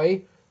them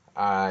play.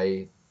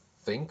 I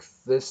think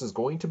this is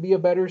going to be a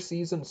better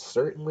season,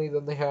 certainly,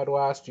 than they had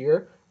last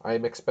year.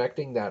 I'm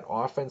expecting that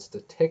offense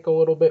to tick a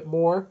little bit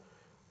more.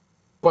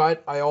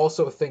 But I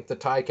also think the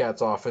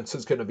Ticats offense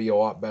is going to be a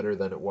lot better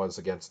than it was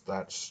against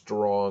that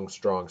strong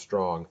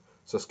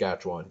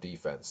Saskatchewan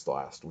defense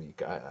last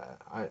week.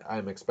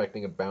 I'm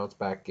expecting a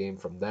bounce-back game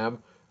from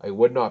them. I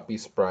would not be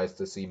surprised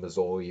to see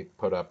Mazzoli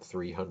put up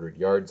 300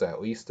 yards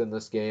at least in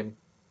this game.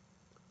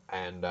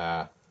 And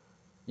I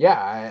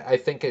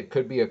think it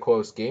could be a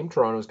close game.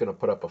 Toronto's going to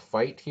put up a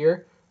fight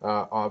here.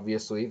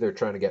 Obviously, they're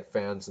trying to get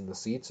fans in the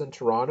seats in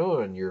Toronto,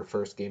 and your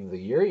first game of the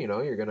year,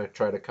 you're going to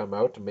try to come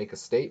out and make a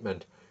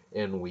statement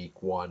in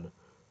week one.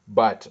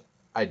 But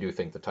I do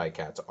think the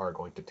Ticats are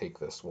going to take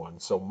this one.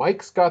 So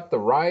Mike's got the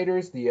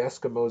Riders, the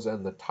Eskimos,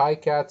 and the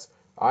Ticats.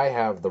 I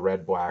have the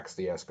Red Blacks,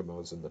 the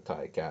Eskimos, and the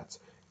Ticats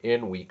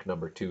in week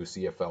number 2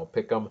 CFL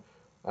Pick'em.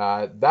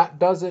 That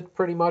does it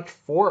pretty much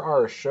for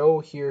our show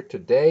here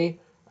today.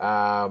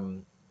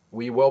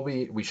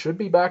 We should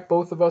be back,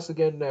 both of us,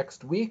 again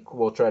next week.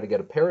 We'll try to get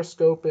a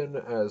Periscope in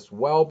as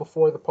well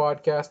before the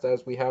podcast,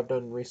 as we have done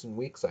in recent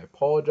weeks. I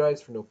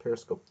apologize for no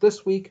Periscope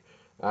this week,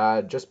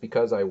 just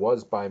because I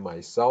was by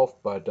myself.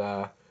 But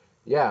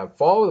yeah,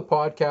 follow the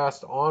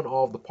podcast on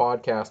all of the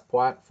podcast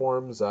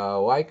platforms.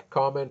 Like,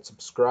 comment,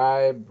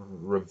 subscribe,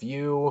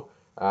 review.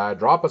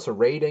 Drop us a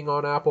rating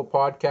on Apple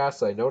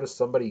Podcasts. I noticed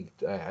somebody,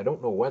 I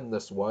don't know when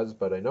this was,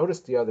 but I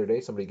noticed the other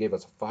day somebody gave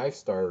us a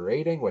 5-star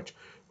rating, which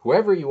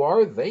whoever you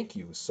are, thank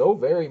you so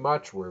very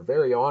much. We're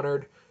very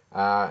honored,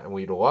 and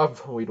we'd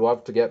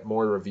love to get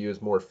more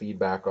reviews, more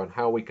feedback on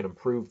how we can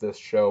improve this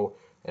show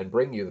and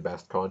bring you the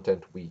best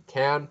content we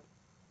can.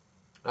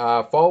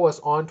 Follow us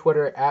on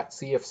Twitter at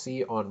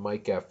CFC on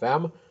Mike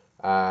FM.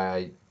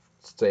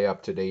 Stay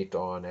up to date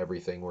on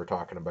everything we're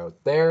talking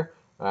about there.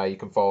 You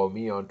can follow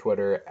me on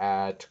Twitter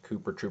at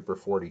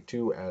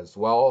CooperTrooper42 as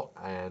well,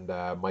 and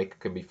Mike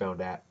can be found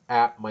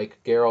at Mike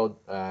Gerald,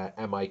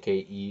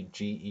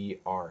 Mikegerl.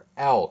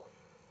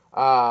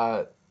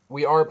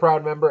 We are a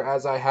proud member,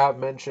 as I have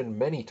mentioned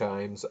many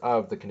times,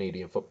 of the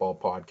Canadian Football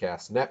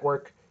Podcast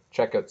Network.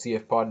 Check out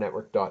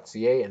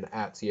cfpodnetwork.ca and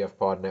at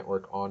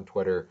cfpodnetwork on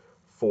Twitter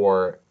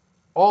for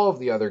all of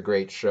the other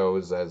great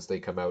shows as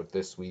they come out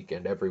this week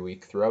and every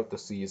week throughout the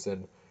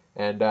season.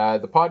 And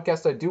the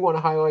podcast I do want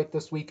to highlight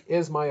this week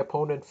is my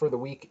opponent for the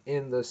week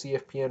in the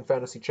CFPN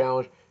Fantasy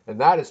Challenge, and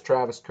that is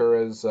Travis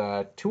Curra's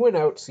 2 and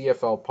Out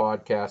CFL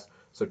podcast.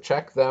 So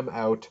check them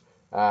out.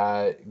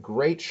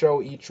 Great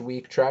show each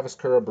week. Travis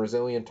Curra,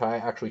 Brazilian Tie,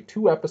 actually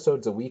 2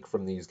 episodes a week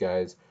from these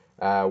guys.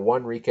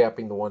 One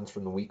recapping the ones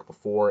from the week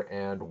before,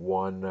 and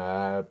one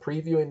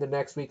previewing the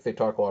next week. They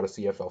talk a lot of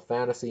CFL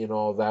fantasy and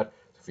all of that.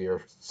 If you're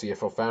a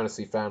CFL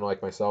fantasy fan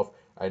like myself,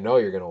 I know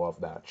you're going to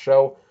love that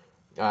show.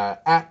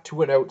 At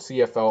 2 and Out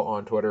CFL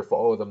on Twitter,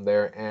 follow them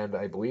there, and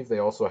I believe they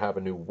also have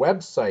a new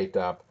website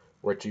up,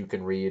 which you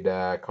can read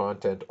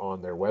content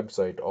on their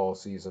website all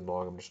season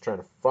long. I'm just trying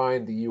to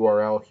find the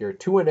URL here.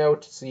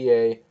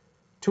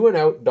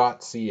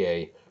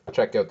 2andout.ca.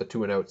 Check out the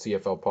 2 and Out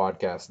CFL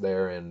podcast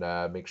there,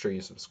 and make sure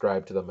you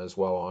subscribe to them as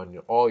well on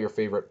all your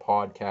favorite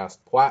podcast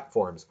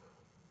platforms.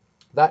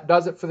 That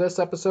does it for this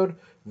episode.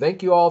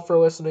 Thank you all for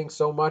listening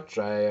so much.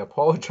 I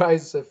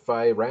apologize if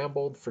I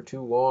rambled for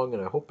too long,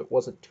 and I hope it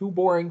wasn't too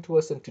boring to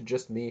listen to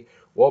just me.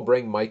 We'll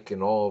bring Mike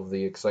and all of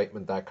the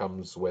excitement that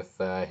comes with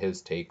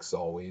his takes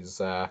always.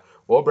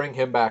 We'll bring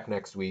him back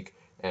next week,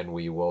 and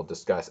we will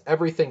discuss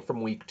everything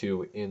from week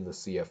 2 in the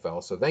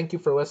CFL. So thank you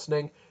for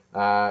listening.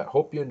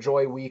 Hope you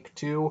enjoy week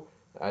 2.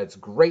 It's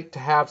great to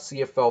have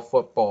CFL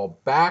football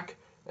back,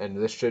 and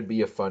this should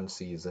be a fun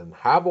season.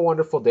 Have a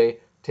wonderful day.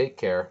 Take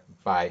care.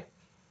 Bye.